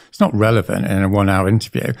home. It's not relevant in a 1-hour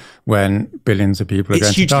interview when billions of people are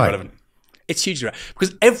going to die. It's hugely relevant. It's hugely relevant.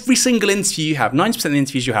 Because every single interview you have, 90% of the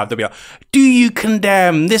interviews you have, they'll be like, do you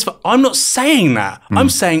condemn this? I'm not saying that. I'm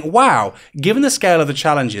saying, wow, given the scale of the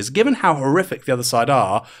challenges, given how horrific the other side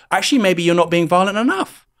are, actually maybe you're not being violent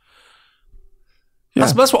enough. Yeah.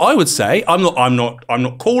 That's what I would say. I'm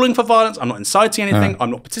not calling for violence. I'm not inciting anything. I'm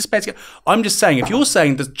not participating. I'm just saying, if you're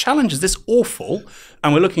saying the challenge is this awful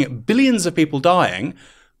and we're looking at billions of people dying,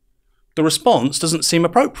 the response doesn't seem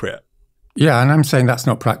appropriate. Yeah, and I'm saying that's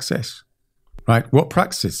not praxis, right? What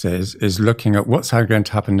praxis is looking at what's going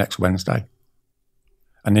to happen next Wednesday.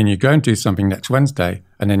 And then you go and do something next Wednesday,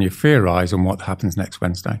 and then you theorize on what happens next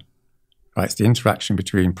Wednesday, right? It's the interaction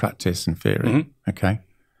between practice and theory, okay?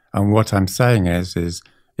 And what I'm saying is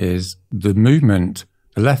the movement,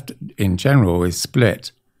 the left in general, is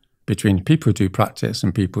split between people who do practice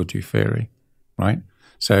and people who do theory, right?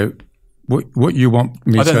 So what you want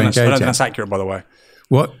me to engage in... I don't think that's accurate, by the way.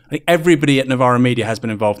 What? I think everybody at Novara Media has been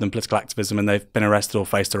involved in political activism and they've been arrested or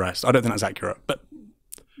faced arrest. I don't think that's accurate, but...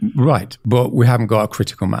 Right, but we haven't got a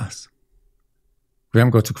critical mass. We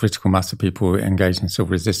haven't got a critical mass of people engaged in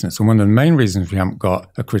civil resistance. And one of the main reasons we haven't got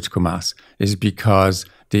a critical mass is because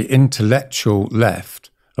the intellectual left,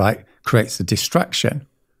 right, creates a distraction.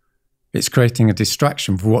 It's creating a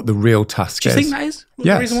distraction for what the real task is. Do you think that is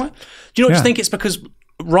the reason why? Do you not just think it's because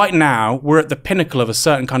right now we're at the pinnacle of a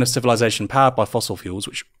certain kind of civilization powered by fossil fuels,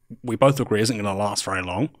 which we both agree isn't going to last very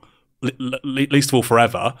long, least of all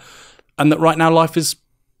forever, and that right now life is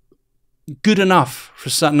good enough for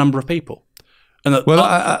a certain number of people? And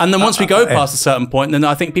that, and then once we go past a certain point, then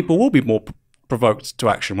I think people will be more provoked to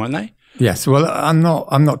action, won't they? Yes. Well, I'm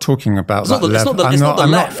not talking about that level.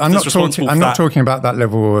 I'm not talking about that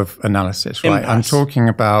level of analysis, right? I'm talking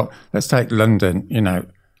about, let's take London,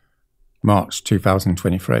 March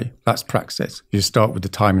 2023. That's praxis. You start with the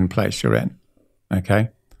time and place you're in. Okay.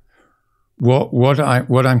 What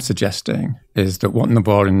I'm suggesting is that what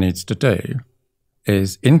Novara needs to do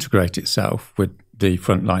is integrate itself with the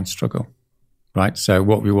frontline struggle. Right. So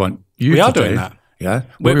what we want you to do. We are doing that. Yeah.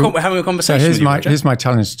 We're having a conversation. So here's my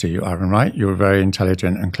challenge to you, Aaron, right? You're a very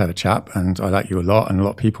intelligent and clever chap, and I like you a lot, and a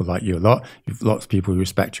lot of people like you a lot. You've lots of people who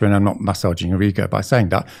respect you, and I'm not massaging your ego by saying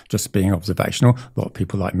that, just being observational. A lot of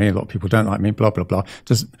people like me, a lot of people don't like me, blah, blah, blah.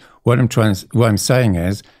 Just what I'm saying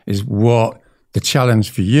is what the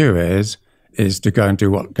challenge for you is to go and do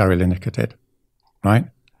what Gary Lineker did, right?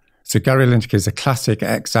 So Gary Lineker is a classic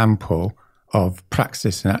example of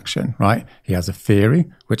praxis in action, right? He has a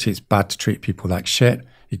theory, which is bad to treat people like shit.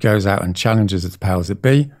 He goes out and challenges the powers that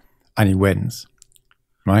be, and he wins,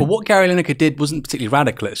 right? But what Gary Lineker did wasn't particularly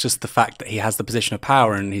radical. It's just the fact that he has the position of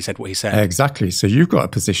power and he said what he said. Exactly. So you've got a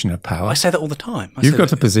position of power. I say that all the time. You've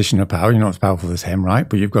got a position of power. You're not as powerful as him, right?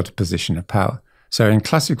 But you've got a position of power. So in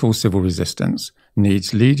classical civil resistance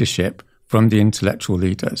needs leadership from the intellectual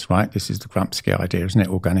leaders, right? This is the Gramsci idea, isn't it?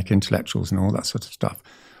 Organic intellectuals and all that sort of stuff.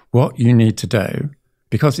 What you need to do,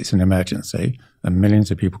 because it's an emergency and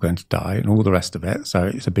millions of people are going to die and all the rest of it, so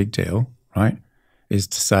it's a big deal, right, is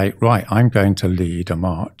to say, right, I'm going to lead a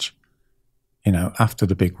march, after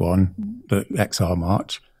the big one, the XR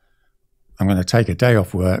march. I'm going to take a day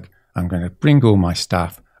off work. I'm going to bring all my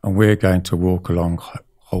staff and we're going to walk along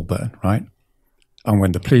Holborn, right? And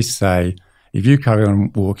when the police say, if you carry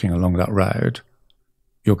on walking along that road,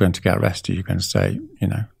 you're going to get arrested. You're going to say,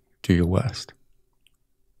 do your worst.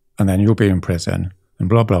 And then you'll be in prison and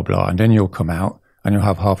blah, blah, blah. And then you'll come out and you'll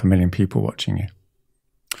have 500,000 people watching you.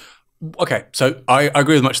 Okay, so I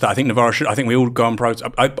agree with much of that. I think Novara should, I think we all go on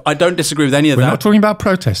protest. I don't disagree with any of that. We're not talking about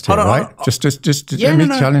protest here, right? Just let me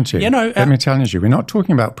challenge you. Let me challenge you. We're not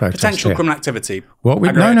talking about protest potential here. Criminal activity.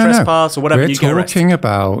 Trespass or whatever. We're talking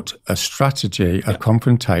about a strategy, a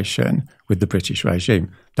confrontation with the British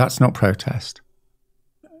regime. That's not protest.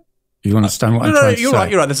 You understand what I'm trying to say?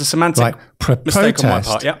 You're right. There's a semantic mistake on my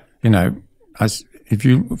part. Yeah. As if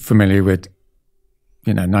you're familiar with,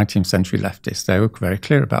 19th century leftists, they were very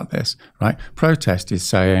clear about this, right? Protest is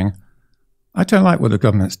saying, I don't like what the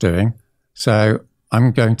government's doing, so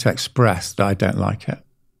I'm going to express that I don't like it,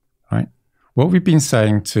 right? What we've been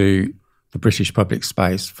saying to the British public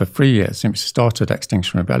space for 3 years since we started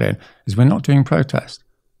Extinction Rebellion is we're not doing protest.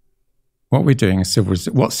 What we're doing is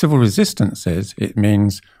what civil resistance is. It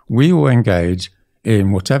means we will engage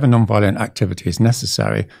in whatever non-violent activity is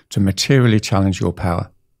necessary to materially challenge your power.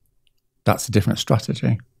 That's a different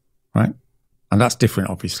strategy, right? And that's different,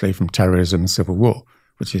 obviously, from terrorism and civil war,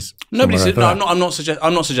 which is I'm not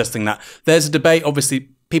suggesting that. There's a debate, obviously.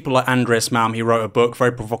 People like Andreas Malm, he wrote a book,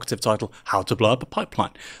 very provocative title, How to Blow Up a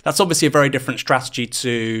Pipeline. That's obviously a very different strategy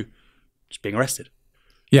to just being arrested.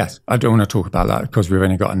 Yes, I don't want to talk about that because we've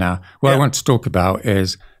only got an hour. What I want to talk about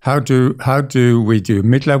is how do we do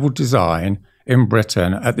mid-level design in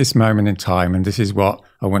Britain at this moment in time, and this is what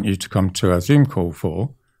I want you to come to a Zoom call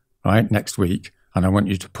for, right, next week, and I want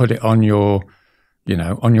you to put it on your,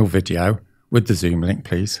 on your video with the Zoom link,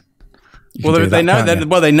 please. Well, they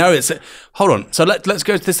know it's. Hold on. So let's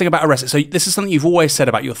go to this thing about arrested. So this is something you've always said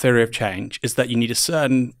about your theory of change, is that you need a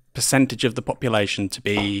certain percentage of the population to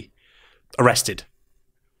be arrested,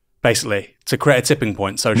 basically, to create a tipping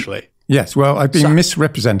point socially. Yes. Well, I've been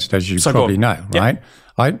misrepresented, as you probably know, right?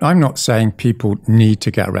 Yep. I'm not saying people need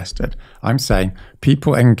to get arrested. I'm saying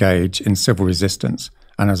people engage in civil resistance,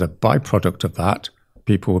 and as a byproduct of that,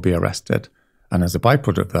 people will be arrested, and as a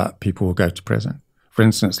byproduct of that, people will go to prison. For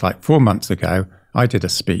instance, like 4 months ago, I did a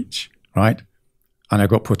speech, right? And I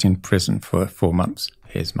got put in prison for 4 months.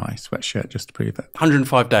 Here's my sweatshirt just to prove it.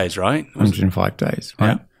 105 days, right? 105 days,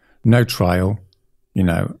 right? Yeah. No trial,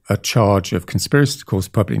 a charge of conspiracy to cause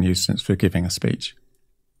public nuisance for giving a speech.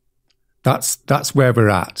 That's where we're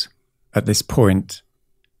at this point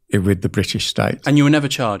with the British state. And you were never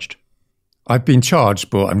charged? I've been charged,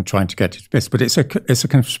 but I'm trying to get it dismissed. But it's a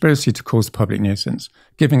conspiracy to cause public nuisance.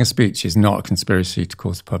 Giving a speech is not a conspiracy to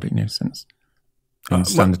cause public nuisance.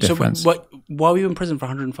 Understand the difference? So why were you in prison for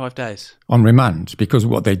 105 days? On remand, because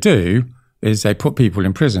what they do is they put people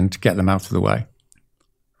in prison to get them out of the way,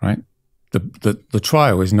 right? The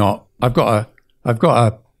trial is not. I've got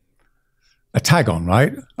a tag on,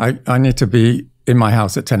 right? I need to be in my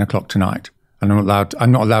house at 10 o'clock tonight, and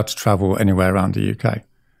I'm not allowed to travel anywhere around the UK.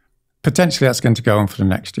 Potentially that's going to go on for the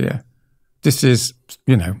next year. This is,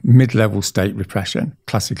 mid-level state repression,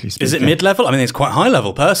 classically speaking. Is it mid-level? I mean, it's quite high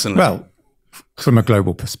level, personally. Well, from a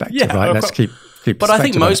global perspective, right? Let's keep But I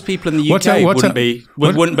think most people in the UK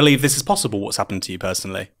wouldn't believe this is possible, what's happened to you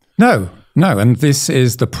personally. No. And this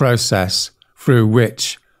is the process through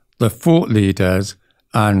which the thought leaders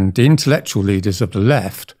and the intellectual leaders of the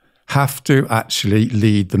left have to actually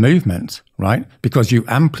lead the movement, right? Because you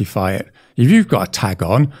amplify it. If you've got a tag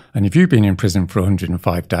on and if you've been in prison for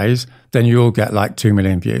 105 days, then you'll get like 2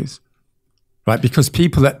 million views, right? Because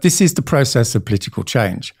this is the process of political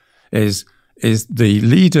change, is the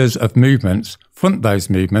leaders of movements front those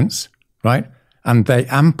movements, right? And they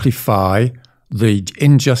amplify the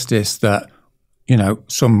injustice that,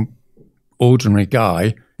 some ordinary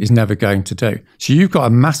guy is never going to do. So you've got a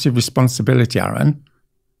massive responsibility, Aaron,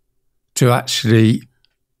 to actually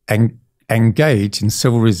engage in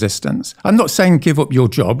civil resistance. I'm not saying give up your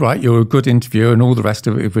job, right? You're a good interviewer and all the rest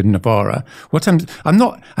of it with Novara. I'm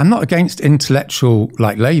not against intellectual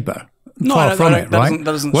labour. Far from it, right?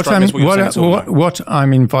 What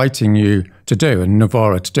I'm inviting you to do and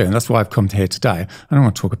Novara to do, and that's why I've come here today. I don't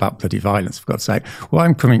want to talk about bloody violence, for God's sake. What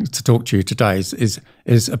I'm coming to talk to you today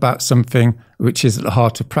is about something which is at the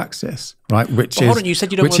heart of praxis, right? Which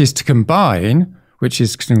is to combine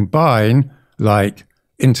like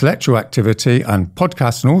intellectual activity and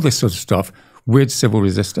podcasts and all this sort of stuff with civil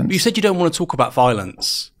resistance. You said you don't want to talk about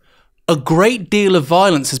violence. A great deal of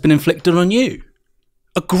violence has been inflicted on you.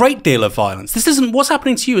 A great deal of violence. This isn't, what's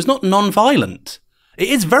happening to you is not non-violent. It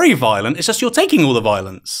is very violent. It's just you're taking all the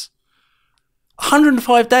violence.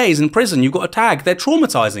 105 days in prison, you've got a tag. They're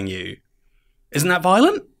traumatizing you. Isn't that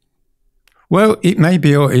violent? Well, it may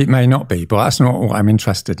be or it may not be, but that's not what I'm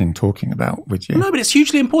interested in talking about with you. No, but it's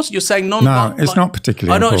hugely important. You're saying non-violent. No, it's not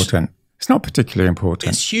particularly important. It's not particularly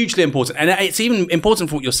important. It's hugely important. And it's even important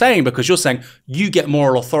for what you're saying, because you're saying you get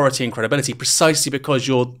moral authority and credibility precisely because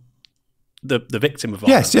you're the victim of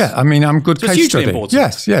violence. Yes, yeah. I mean, I'm a good case study. Important.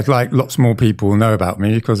 Yes, like lots more people know about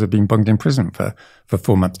me because I've been bunged in prison for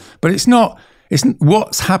 4 months. But it's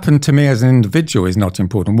what's happened to me as an individual is not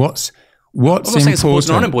important. What's I'm not saying it's important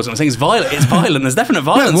or unimportant. I'm saying it's violent. It's violent. There's definite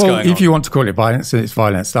violence going on. If you want to call it violence, then it's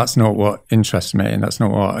violence. That's not what interests me, and that's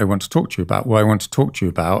not what I want to talk to you about. What I want to talk to you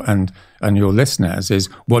about and your listeners is,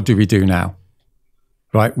 what do we do now?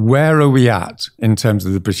 Right? Where are we at in terms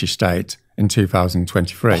of the British state in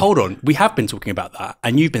 2023? Hold on. We have been talking about that,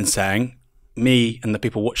 and you've been saying me and the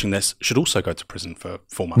people watching this should also go to prison for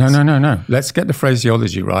 4 months. No. Let's get the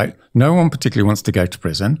phraseology right. No one particularly wants to go to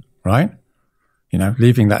prison, right?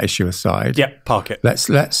 Leaving that issue aside. Yep, park it.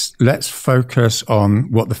 Let's focus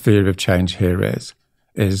on what the theory of change here is.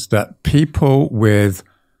 is that people with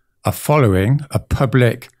a following, a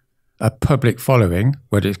public following,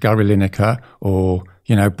 whether it's Gary Lineker or,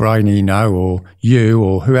 Brian Eno or you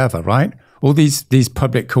or whoever, right? All these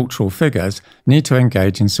public cultural figures need to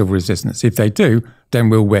engage in civil resistance. If they do, then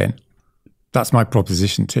we'll win. That's my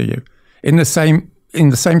proposition to you. In the same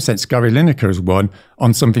sense, Gary Lineker has won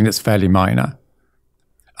on something that's fairly minor.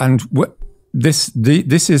 And this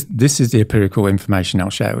is the empirical information I'll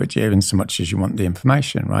share with you, in so much as you want the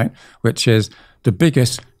information, right? Which is the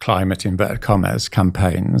biggest climate, inverted commas,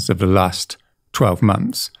 campaigns of the last 12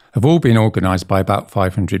 months have all been organised by about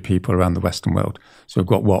 500 people around the Western world. So we've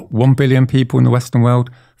got, 1 billion people in the Western world?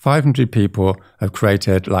 500 people have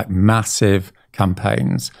created massive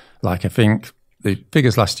campaigns. I think the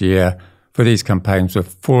figures last year for these campaigns were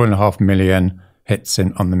 4.5 million hits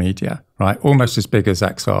on the media, right? Almost as big as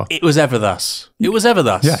XR. It was ever thus.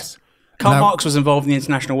 Yes. Karl Marx was involved in the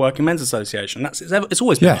International Working Men's Association. It's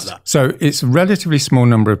always been like that. So it's a relatively small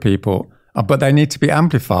number of people, but they need to be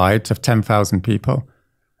amplified to 10,000 people.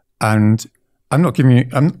 And I'm not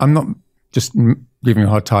just giving you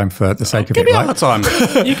a hard time for the sake of it. Give me a hard time.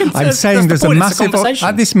 I'm saying there's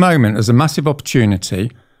at this moment, there's a massive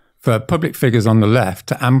opportunity for public figures on the left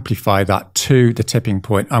to amplify that to the tipping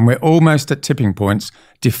point. And we're almost at tipping points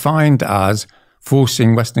defined as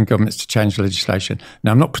forcing Western governments to change legislation.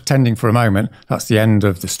 Now, I'm not pretending for a moment that's the end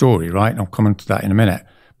of the story, right? I'll come on to that in a minute.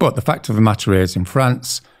 But the fact of the matter is, in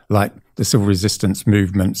France, the civil resistance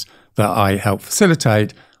movements that I help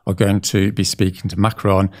facilitate are going to be speaking to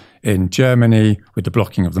Macron. In Germany, with the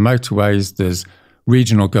blocking of the motorways, there's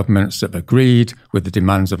regional governments that have agreed with the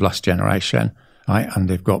demands of last generation, right? And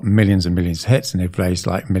they've got millions and millions of hits, and they've raised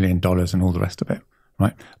 $1 million and all the rest of it,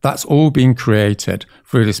 right? That's all been created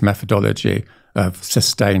through this methodology of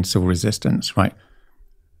sustained civil resistance, right?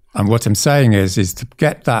 And what I'm saying is to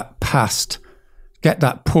get that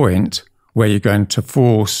point where you're going to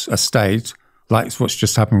force a state, like what's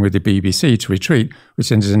just happened with the BBC, to retreat, which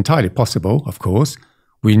is entirely possible, of course.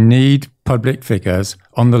 We need public figures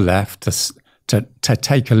on the left to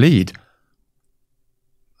take a lead.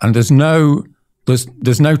 And there's no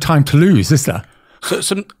time to lose, is there?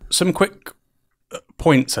 So some quick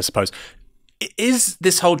points, I suppose. Is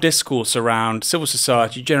this whole discourse around civil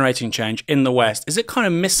society generating change in the West, is it kind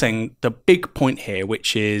of missing the big point here,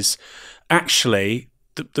 which is actually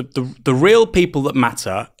the real people that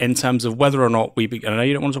matter in terms of whether or not I know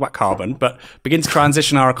you don't want to talk about carbon, but begin to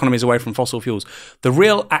transition our economies away from fossil fuels. The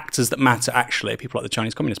real actors that matter actually are people like the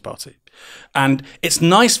Chinese Communist Party. And it's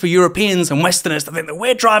nice for Europeans and Westerners to think that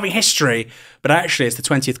we're driving history, but actually it's the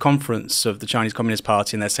 20th conference of the Chinese Communist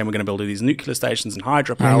Party, and they're saying we're going to build all these nuclear stations and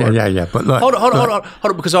hydropower. Yeah. But look, hold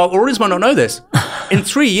on, because our audience might not know this. In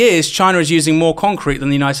 3 years, China is using more concrete than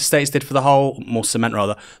the United States did for more cement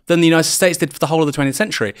rather, than the United States did for the whole of the 20th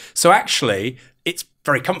century. So actually, it's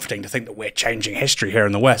very comforting to think that we're changing history here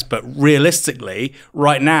in the West. But realistically,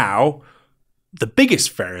 right now, the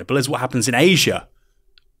biggest variable is what happens in Asia.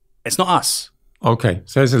 It's not us. Okay,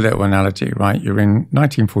 so there's a little analogy, right? You're in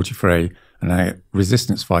 1943 and a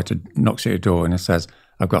resistance fighter knocks at your door and it says,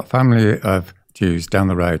 I've got a family of Jews down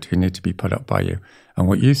the road who need to be put up by you. And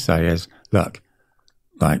what you say is, look,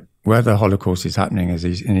 where the Holocaust is happening is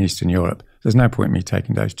in Eastern Europe. There's no point in me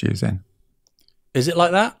taking those Jews in. Is it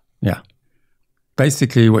like that? Yeah.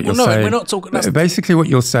 Basically what you're saying... we're not talking... Basically what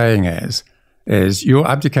you're saying is you're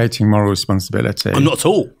abdicating moral responsibility. I'm not at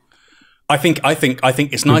all. I think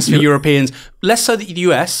it's nice for Europeans, less so the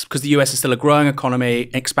US, because the US is still a growing economy,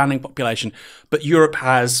 expanding population, but Europe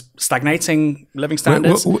has stagnating living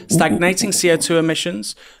standards, stagnating CO2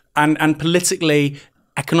 emissions, and politically,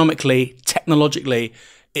 economically, technologically,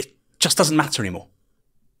 it just doesn't matter anymore.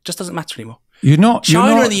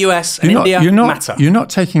 China and the US and India matter. You're not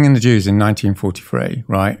taking in the Jews in 1943,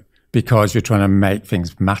 right? Because you're trying to make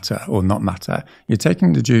things matter or not matter. You're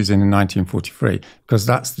taking the Jews in 1943 because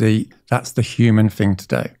that's the human thing to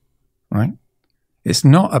do, right? It's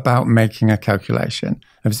not about making a calculation.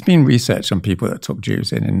 There's been research on people that took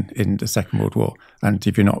Jews in the Second World War. And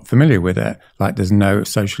if you're not familiar with it, there's no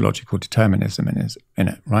sociological determinism in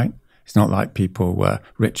it, right? It's not like people were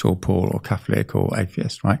rich or poor or Catholic or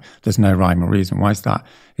atheist, right? There's no rhyme or reason. Why is that?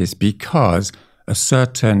 It's because a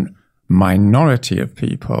certain minority of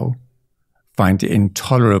people find it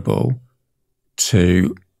intolerable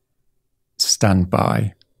to stand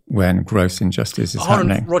by when gross injustice is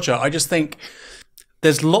happening. Roger, I just think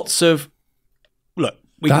there's lots of... Look,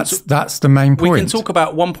 that's the main point. We can talk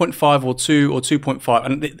about 1.5 or 2 or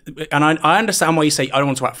 2.5, and I understand why you say I don't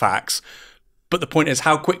want to talk about facts, but the point is,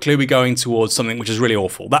 how quickly are we going towards something which is really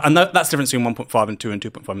awful? That's the difference between 1.5 and 2 and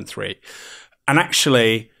 2.5 and 3. And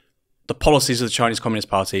actually, the policies of the Chinese Communist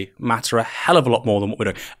Party matter a hell of a lot more than what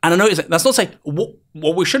we're doing. And I know that's not saying what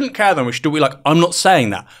we shouldn't care then, we should do like. I'm not saying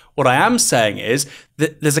that. What I am saying is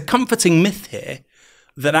that there's a comforting myth here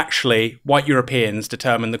that actually white Europeans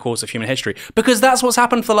determine the course of human history, because that's what's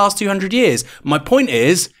happened for the last 200 years. My point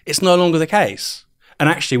is, it's no longer the case. And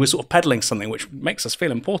actually, we're sort of peddling something which makes us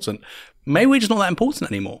feel important. Maybe we're just not that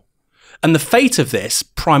important anymore. And the fate of this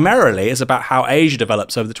primarily is about how Asia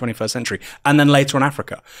develops over the 21st century and then later on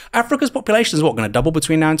Africa. Africa's population is going to double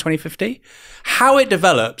between now and 2050? How it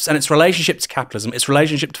develops and its relationship to capitalism, its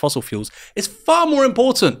relationship to fossil fuels is far more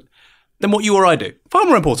important than what you or I do. Far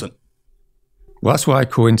more important. Well, that's what I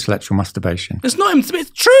call intellectual masturbation. It's not,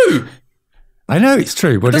 it's true. I know it's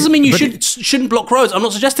true. But it doesn't mean you shouldn't block roads. I'm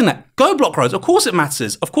not suggesting that. Go block roads. Of course it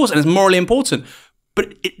matters. Of course, and it's morally important.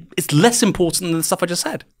 But it's less important than the stuff I just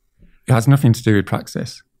said. It has nothing to do with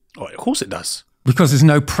praxis. Oh, of course it does. Because there's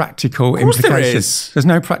no practical implication. There is. There's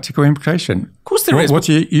no practical implication. Of course there is.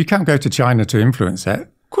 You can't go to China to influence it.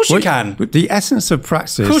 Of course you can. The essence of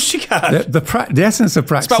praxis. Of course you can. The essence of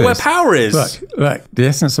praxis. It's about where power is. Look, the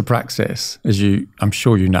essence of praxis, as I'm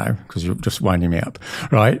sure you know, because you're just winding me up,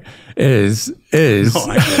 right? Is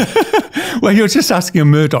well, you're just asking a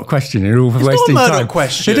Murdoch question. You're all wasting time. It's not a Murdoch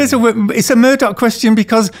question. It's a Murdoch question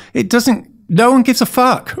because it doesn't. No one gives a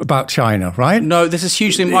fuck about China, right? No, this is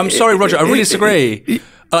hugely. I'm sorry, Roger. I really disagree.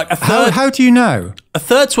 Like a third, how do you know? A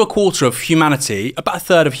third to a quarter of humanity, about a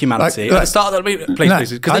third of humanity. At the start of the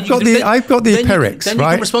please. I've got the empirics, then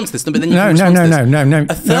right? You can respond to this. But then you can respond to this. No.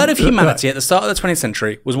 A third of humanity at the start of the 20th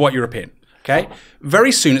century was white European. Okay?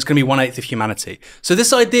 Very soon it's going to be 1/8 of humanity. So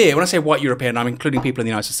this idea, when I say white European, I'm including people in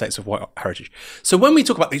the United States of white heritage. So when we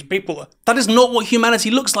talk about these people, that is not what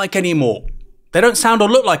humanity looks like anymore. They don't sound or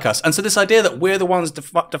look like us. And so this idea that we're the ones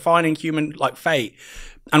defining human fate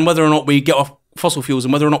and whether or not we get off fossil fuels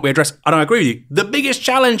and whether or not we address, I don't agree with you. The biggest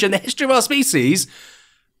challenge in the history of our species,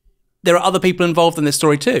 there are other people involved in this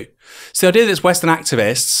story too. So the idea that it's Western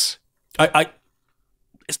activists,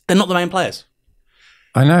 they're not the main players.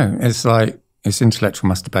 I know. It's intellectual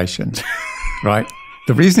masturbation, right?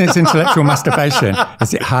 The reason it's intellectual masturbation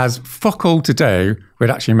is it has fuck all to do with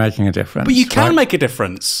actually making a difference. But you can make a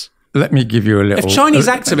difference. Let me give you a little... If Chinese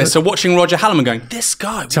activists are watching Roger Hallam and going, this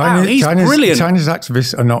guy, wow, he's brilliant. Chinese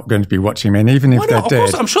activists are not going to be watching me, and even if they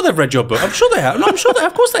did... I'm sure they've read your book. I'm sure they have. No,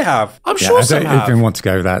 of course they have. I'm sure some have. I don't even want to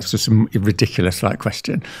go there. It's just a ridiculous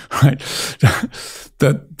question, right?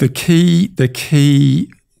 The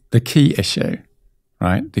key issue,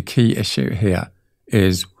 right? The key issue here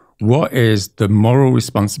is what is the moral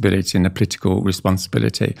responsibility and the political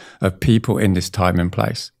responsibility of people in this time and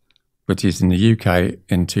place, which is in the UK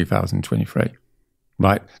in 2023,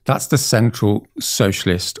 right? That's the central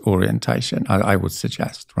socialist orientation, I would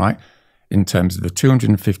suggest, right? In terms of the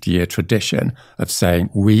 250-year tradition of saying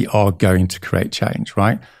we are going to create change,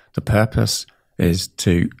 right? The purpose is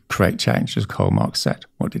to create change, as Karl Marx said.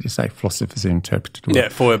 What did he say? Philosophers interpreted the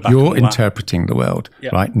world. You're interpreting the world,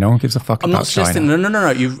 right? No one gives a fuck about China. No.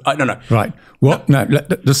 No. Right. What? No.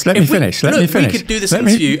 Just let me finish. Let me finish. We could do this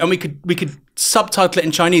interview and we could subtitle it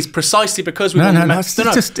in Chinese precisely because we want to...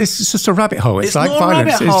 It's just a rabbit hole. It's like not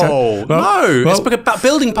violence. A rabbit hole. It's about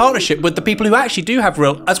building partnership with the people who actually do have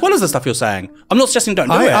real, as well as the stuff you're saying. I'm not suggesting don't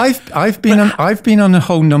do it. I've been on a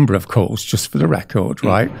whole number of calls, just for the record,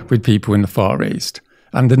 right, with people in the Far East.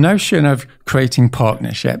 And the notion of creating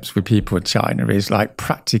partnerships with people in China is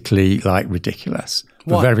practically ridiculous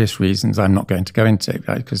for various reasons I'm not going to go into,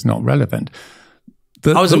 right, because it's not relevant.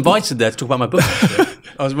 I was invited there to talk about my book.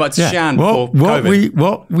 I was invited to Shan before COVID.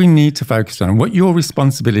 What we need to focus on, what your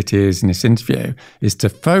responsibility is in this interview, is to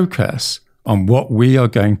focus on what we are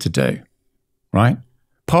going to do, right?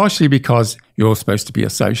 Partially because you're supposed to be a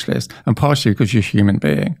socialist and partially because you're a human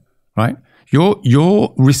being, right?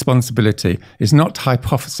 Your responsibility is not to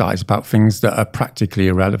hypothesize about things that are practically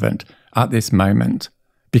irrelevant at this moment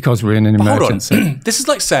because we're in an emergency. Hold on. This is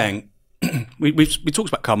like saying, we talked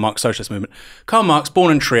about Karl Marx, socialist movement. Karl Marx,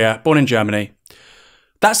 born in Trier, born in Germany.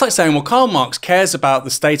 That's like saying, well, Karl Marx cares about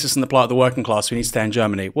the status and the plight of the working class who needs to stay in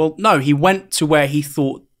Germany. Well, no, he went to where he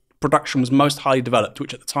thought production was most highly developed,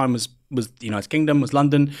 which at the time was the United Kingdom, was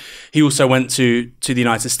London. He also went to the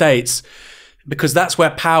United States, because that's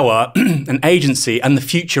where power and agency and the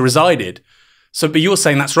future resided. So, but you're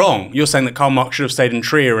saying that's wrong. You're saying that Karl Marx should have stayed in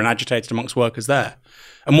Trier and agitated amongst workers there.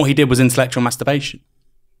 And what he did was intellectual masturbation.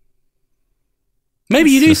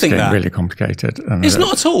 Maybe you do think that. It's really complicated. It's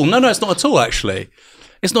not at all. No, it's not at all, actually.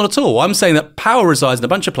 It's not at all. I'm saying that power resides in a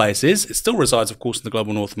bunch of places. It still resides, of course, in the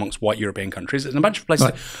global north amongst white European countries. In a bunch of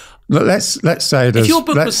places. Right. Let's say there's... If your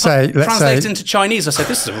book was translated into Chinese, I said,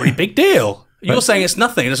 this is a really big deal. You're saying it's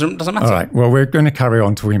nothing. It doesn't matter. All right. Well, we're going to carry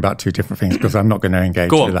on talking about two different things because I'm not going to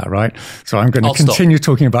engage with that, right? So I'm going to continue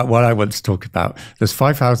talking about what I want to talk about. There's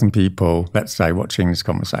 5,000 people, let's say, watching this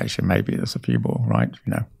conversation. Maybe there's a few more, right?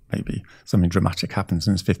 You know, maybe something dramatic happens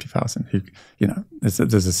and there's 50,000 who, you know, there's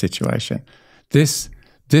a situation. This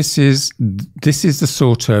is the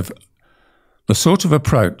sort of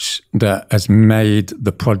approach that has made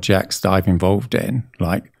the projects that I've involved in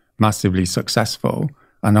like massively successful.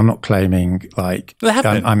 And I'm not claiming like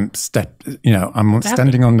I'm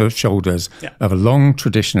standing on the shoulders of a long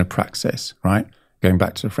tradition of praxis, right? Going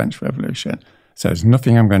back to the French Revolution. So there's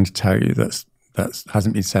nothing I'm going to tell you that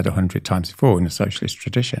hasn't been said 100 times before in the socialist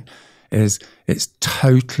tradition. It's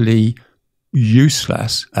totally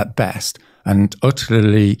useless at best and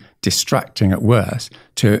utterly distracting at worst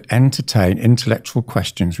to entertain intellectual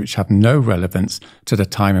questions which have no relevance to the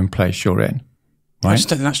time and place you're in. Right? I just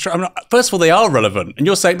don't think that's true. First of all, they are relevant. And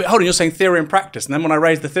you're saying, but hold on, you're saying theory and practice. And then when I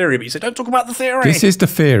raise the theory, but you say, don't talk about the theory. This is the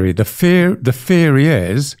theory. The theory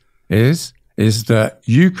is that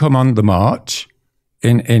you come on the march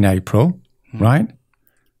in April, right?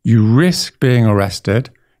 You risk being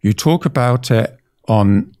arrested. You talk about it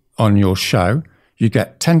on your show. You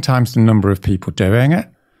get 10 times the number of people doing it.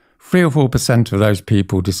 3 or 4% of those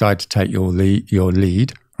people decide to take your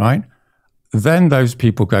lead, right? Then those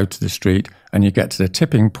people go to the street and you get to the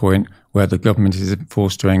tipping point where the government is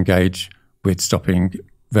forced to engage with stopping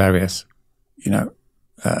various,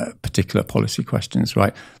 particular policy questions,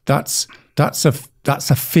 right? That's a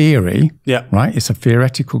theory, right? It's a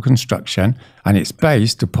theoretical construction and it's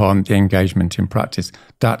based upon the engagement in practice.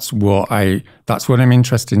 That's what I'm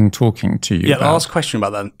interested in talking to you about. Last question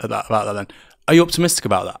about that then. Are you optimistic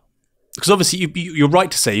about that? Because obviously you're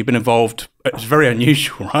right to say you've been involved. It's very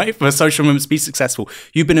unusual, right, for social movements to be successful.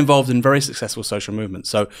 You've been involved in very successful social movements.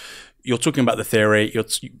 So you're talking about the theory.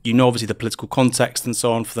 You know obviously the political context and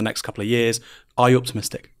so on for the next couple of years. Are you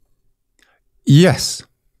optimistic? Yes.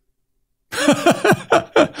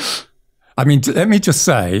 I mean, let me just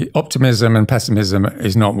say, optimism and pessimism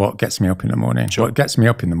is not what gets me up in the morning. Sure. What gets me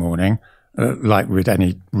up in the morning, like with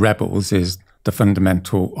any rebels, is the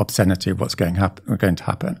fundamental obscenity of what's going to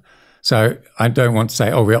happen. So I don't want to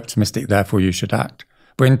say, oh, we're optimistic, therefore you should act.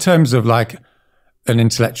 But in terms of like an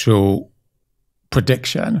intellectual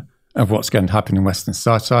prediction of what's going to happen in Western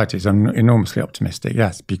societies, I'm enormously optimistic,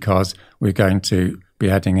 yes, because we're going to be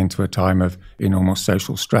heading into a time of enormous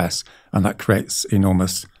social stress, and that creates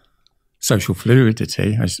enormous social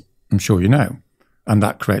fluidity, as I'm sure you know, and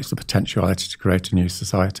that creates the potentiality to create a new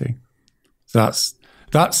society. So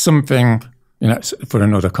that's something, for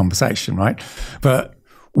another conversation, right? But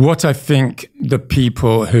what I think the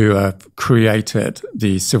people who have created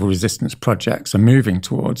the civil resistance projects are moving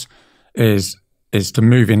towards is to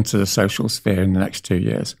move into the social sphere in the next 2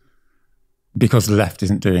 years, because the left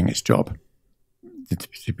isn't doing its job,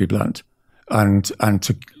 to be blunt, and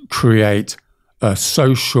to create a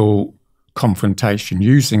social confrontation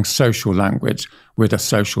using social language with a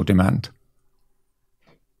social demand.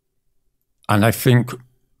 And I think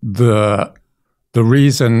the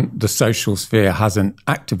reason the social sphere hasn't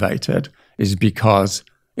activated is because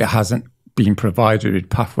it hasn't been provided with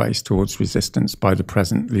pathways towards resistance by the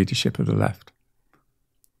present leadership of the left.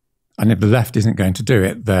 And if the left isn't going to do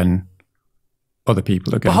it, then other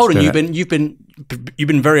people are going to do it. Hold on, you've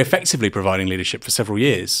been very effectively providing leadership for several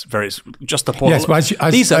years. Just the point. Yes,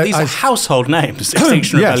 these are household names.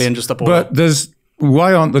 Extinction, Rebellion, Just Appalling. But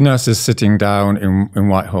why aren't the nurses sitting down in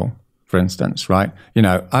Whitehall, for instance, right?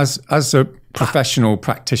 As a professional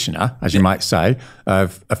practitioner, as you might say,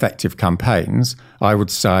 of effective campaigns, I would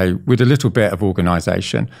say with a little bit of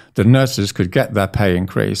organisation, the nurses could get their pay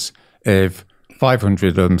increase if 500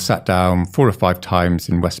 of them sat down 4 or 5 times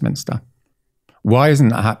in Westminster. Why isn't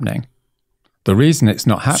that happening? The reason it's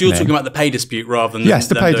not happening... So you're talking about the pay dispute rather than... Yes,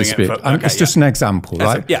 the pay dispute. It's just an example,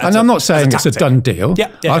 right? And I'm not saying it's a done deal.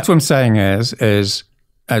 What I'm saying is,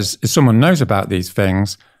 as someone knows about these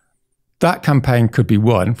things, that campaign could be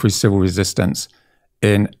won through civil resistance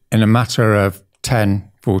in a matter of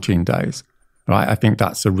 10, 14 days, right? I think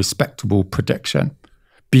that's a respectable prediction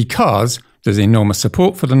because there's enormous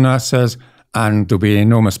support for the nurses and there'll be an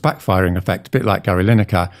enormous backfiring effect, a bit like Gary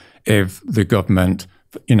Lineker, if the government,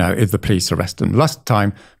 if the police arrest them. Last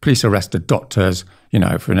time, police arrested doctors, for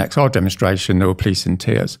an XR demonstration, there were police in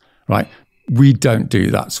tears, right? We don't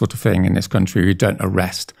do that sort of thing in this country. We don't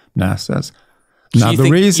arrest nurses. Now,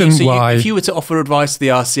 the reason why... If you were to offer advice to the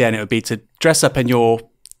RCN, it would be to dress up in your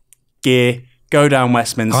gear, go down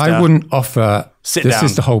Westminster. I wouldn't offer... Sit down. This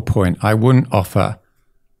is the whole point. I wouldn't offer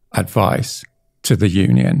advice to the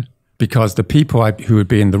union because the people who would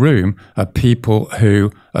be in the room are people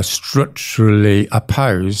who are structurally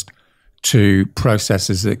opposed to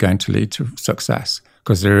processes that are going to lead to success,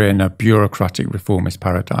 because they're in a bureaucratic reformist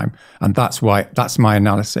paradigm. And that's my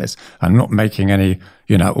analysis. I'm not making any,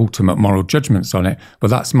 ultimate moral judgments on it, but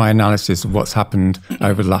that's my analysis of what's happened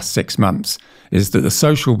over the last 6 months, is that the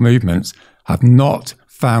social movements have not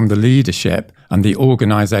found the leadership and the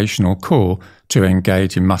organizational core to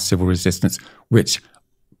engage in mass civil resistance, which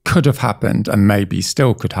could have happened and maybe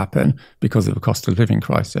still could happen because of the cost of living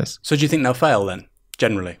crisis. So do you think they'll fail then,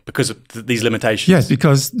 generally, because of these limitations? Yes,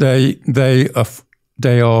 because they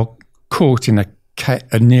are caught in a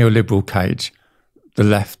neoliberal cage. The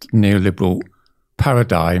left neoliberal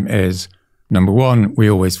paradigm is, number one, we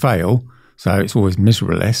always fail, so it's always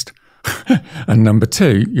miserabilist. And number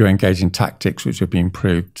two, you engage in tactics which have been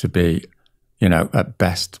proved to be, at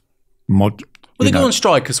best, Well, they go on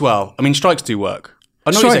strike as well. I mean, strikes do work.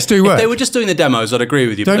 Strikes do work. If they were just doing the demos, I'd agree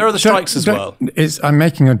with you. But there are the strikes as well. I'm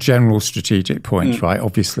making a general strategic point, right?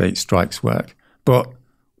 Obviously, strikes work, but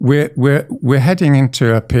we're heading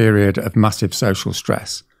into a period of massive social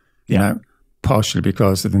stress. Partially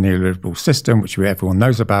because of the neoliberal system, which everyone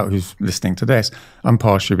knows about who's listening to this, and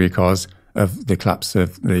partially because of the collapse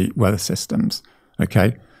of the weather systems.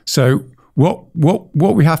 Okay, so what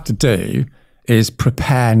we have to do is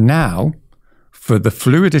prepare now for the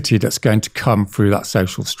fluidity that's going to come through that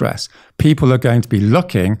social stress. People are going to be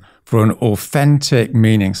looking for an authentic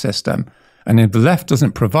meaning system. And if the left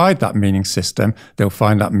doesn't provide that meaning system, they'll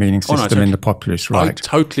find that meaning system in the populist right. I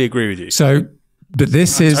totally agree with you. So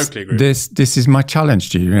this is my challenge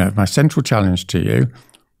to you, my central challenge to you,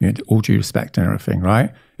 all due respect and everything,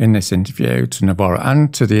 right? In this interview to Novara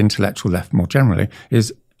and to the intellectual left more generally,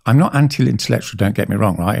 is I'm not anti-intellectual, don't get me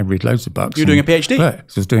wrong, right? I read loads of books. You're doing a PhD? So I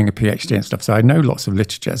was doing a PhD and stuff, so I know lots of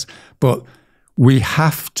literatures. But we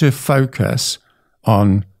have to focus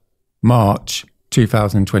on March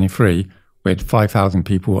 2023 with 5,000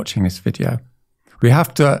 people watching this video. We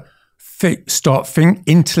have to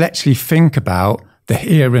intellectually think about the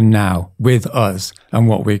here and now with us and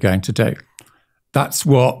what we're going to do. That's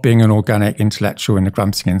what being an organic intellectual in the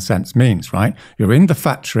Gramscian sense means, right? You're in the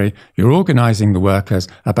factory, you're organizing the workers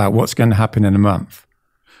about what's going to happen in a month,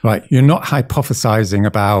 right? You're not hypothesizing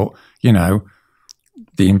about,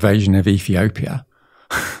 the invasion of Ethiopia.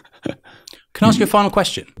 Can I ask you a final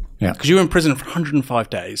question? Yeah. Because you were in prison for 105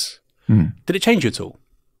 days. Did it change you at all?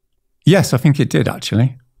 Yes, I think it did,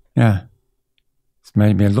 actually. Yeah. It's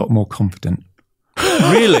made me a lot more confident.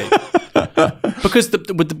 Really? Because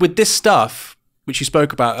with this stuff, which you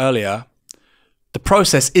spoke about earlier, the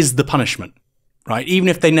process is the punishment, right? Even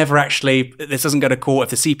if they never actually, this doesn't go to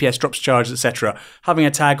court, if the CPS drops charges, etc., having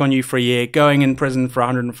a tag on you for a year, going in prison for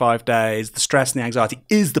 105 days, the stress and the anxiety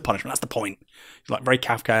is the punishment. That's the point. It's like very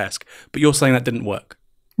Kafkaesque. But you're saying that didn't work.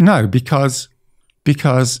 No, because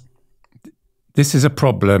this is a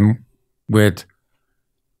problem with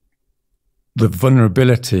the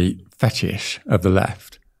vulnerability fetish of the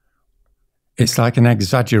left. It's like an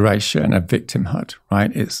exaggeration of victimhood,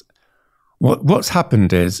 right? It's what's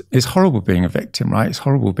happened is it's horrible being a victim, right? It's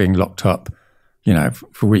horrible being locked up,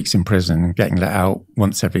 for weeks in prison and getting let out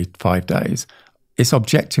once every 5 days. It's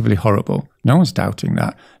objectively horrible. No one's doubting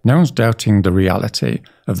that. No one's doubting the reality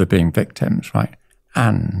of the being victims, right?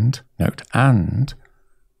 And the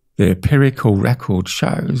empirical record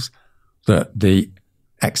shows that the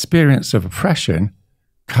experience of oppression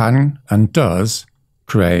can and does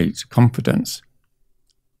create confidence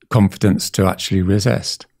to actually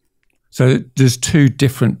resist. So there's two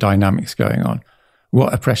different dynamics going on.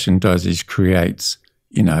 What oppression does is creates,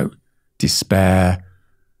 despair,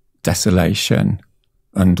 desolation,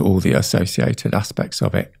 and all the associated aspects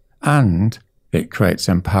of it. And it creates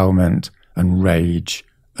empowerment and rage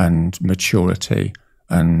and maturity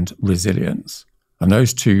and resilience. And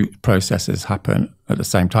those two processes happen at the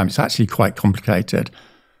same time. It's actually quite complicated,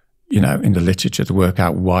 in the literature to work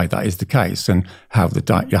out why that is the case and how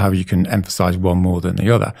you can emphasize one more than the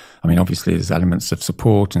other. I mean, obviously there's elements of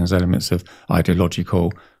support and there's elements of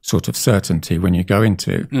ideological sort of certainty when you go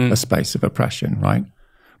into a space of oppression, right?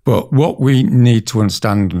 But what we need to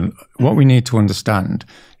understand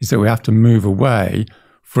is that we have to move away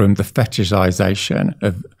from the fetishization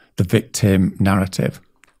of the victim narrative,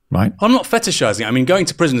 right? I'm not fetishizing it. I mean, going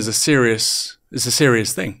to prison is a serious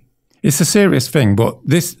thing. It's a serious thing, but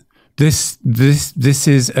this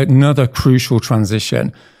is another crucial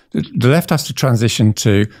transition. The left has to transition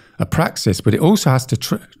to a praxis, but it also has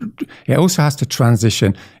to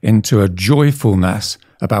transition into a joyfulness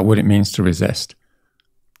about what it means to resist.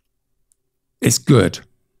 It's good,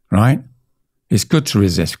 right? it's good to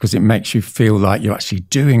resist because it makes you feel like you're actually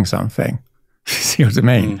doing something. You see what I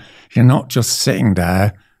mean? You're not just sitting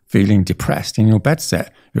there feeling depressed in your bedsit.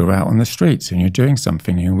 You're out on the streets and you're doing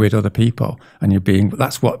something. You're with other people, and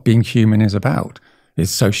that's what being human is about, is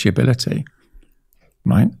sociability,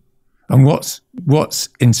 right? And what's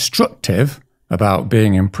instructive about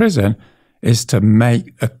being in prison is to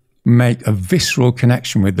make a visceral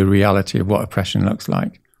connection with the reality of what oppression looks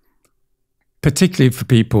like, particularly for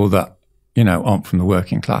people that, aren't from the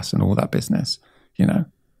working class and all that business,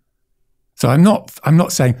 So I'm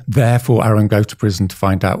not saying, therefore, Aaron, go to prison to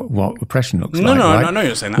find out what oppression looks like. No, right? I know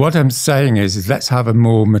you're saying that. What I'm saying is let's have a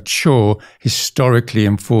more mature, historically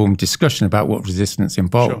informed discussion about what resistance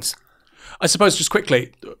involves. Sure. I suppose, just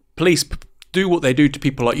quickly, police do what they do to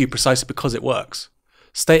people like you precisely because it works.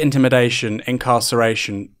 State intimidation,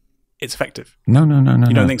 incarceration, it's effective. No.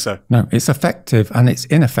 You don't think so? No, it's effective and it's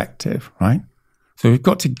ineffective, right? So we've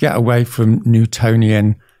got to get away from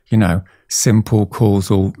Newtonian, simple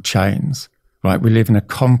causal chains, right? We live in a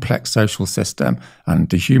complex social system, and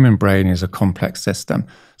the human brain is a complex system.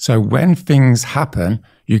 So when things happen,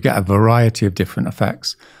 you get a variety of different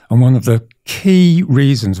effects. And one of the key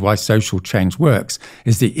reasons why social change works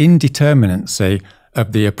is the indeterminacy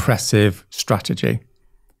of the oppressive strategy.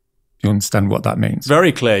 You understand what that means?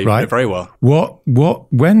 Very clear, right? Very well.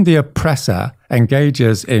 When the oppressor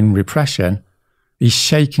engages in repression, he's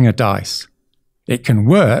shaking a dice. It can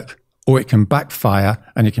work, or it can backfire,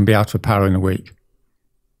 and it can be out of power in a week.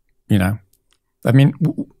 I mean,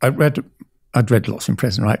 I'd read lots in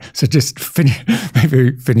prison, right? So just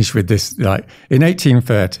finish with this. Like in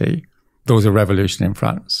 1830, there was a revolution in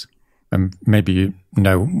France, and maybe you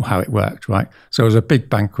know how it worked, right? So it was a big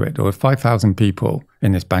banquet. There were 5,000 people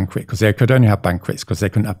in this banquet because they could only have banquets because they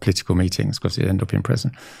couldn't have political meetings because they'd end up in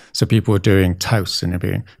prison. So people were doing toasts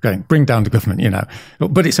and going, bring down the government,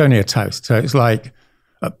 But it's only a toast. So it's like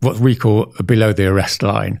what we call a below the arrest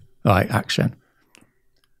line, like action.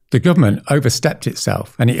 The government overstepped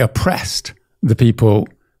itself and it oppressed the people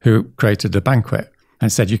who created the banquet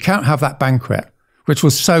and said, you can't have that banquet, which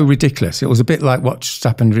was so ridiculous. It was a bit like what just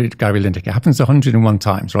happened with Gary Lineker. It happens 101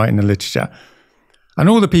 times, right, in the literature. And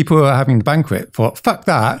all the people who are having the banquet thought, fuck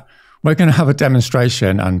that, we're going to have a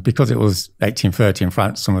demonstration. And because it was 1830 in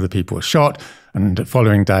France, some of the people were shot. And the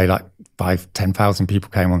following day, like 10,000 people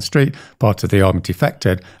came on the street, part of the army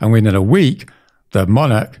defected. And within a week, the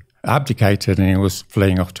monarch abdicated and he was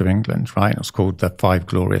fleeing off to England, right? It was called the 5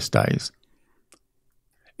 Glorious Days.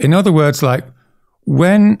 In other words, like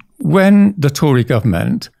when the Tory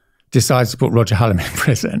government decides to put Roger Hallam in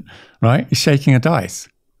prison, right, he's shaking a dice.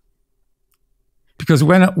 Because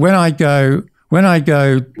when I go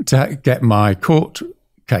to get my court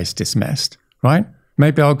case dismissed, right,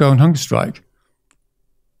 maybe I'll go on hunger strike.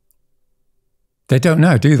 They don't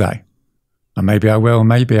know, do they? And maybe I will,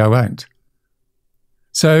 maybe I won't.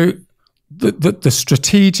 So the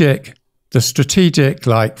strategic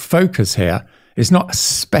like focus here is not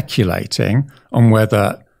speculating on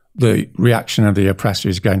whether the reaction of the oppressor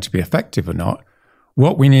is going to be effective or not.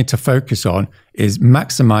 What we need to focus on is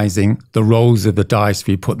maximizing the rolls of the dice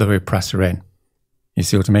we put the oppressor in. You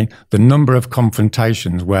see what I mean? The number of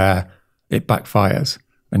confrontations where it backfires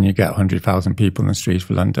and you get 100,000 people in the streets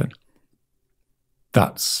for London.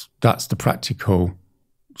 That's the practical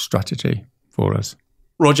strategy for us.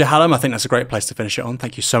 Roger Hallam, I think that's a great place to finish it on.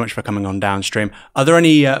 Thank you so much for coming on Downstream. Are there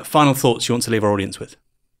any final thoughts you want to leave our audience with?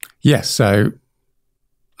 Yes. So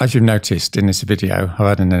as you've noticed in this video, I've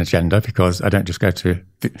had an agenda because I don't just go to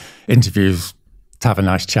interviews to have a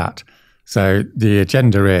nice chat. So the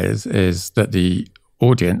agenda is that the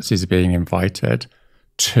audience is being invited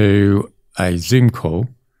to a Zoom call,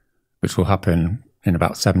 which will happen in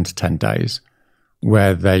about 7 to 10 days,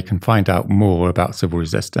 where they can find out more about civil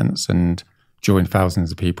resistance and join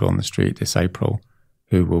thousands of people on the street this April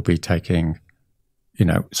who will be taking,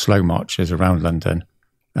 slow marches around London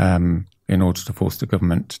in order to force the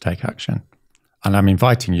government to take action. And I'm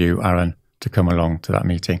inviting you, Aaron, to come along to that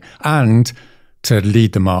meeting and to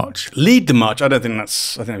lead the march. Lead the march? I think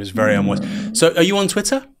it was very unwise. So are you on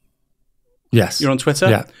Twitter? Yes. You're on Twitter?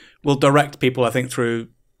 Yeah. We'll direct people, I think, through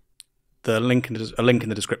a link in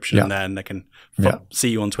the description there, and they can see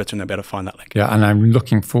you on Twitter and they'll be able to find that link. Yeah, and I'm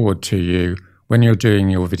looking forward to you when you're doing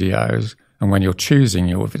your videos and when you're choosing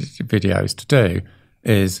your videos to do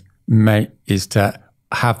is to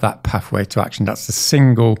have that pathway to action. That's the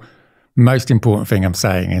single most important thing I'm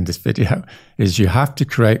saying in this video is you have to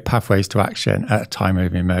create pathways to action at a time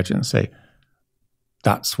of emergency.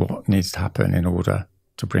 That's what needs to happen in order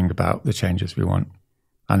to bring about the changes we want.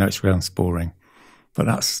 I know it's real boring, but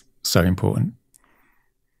that's so important.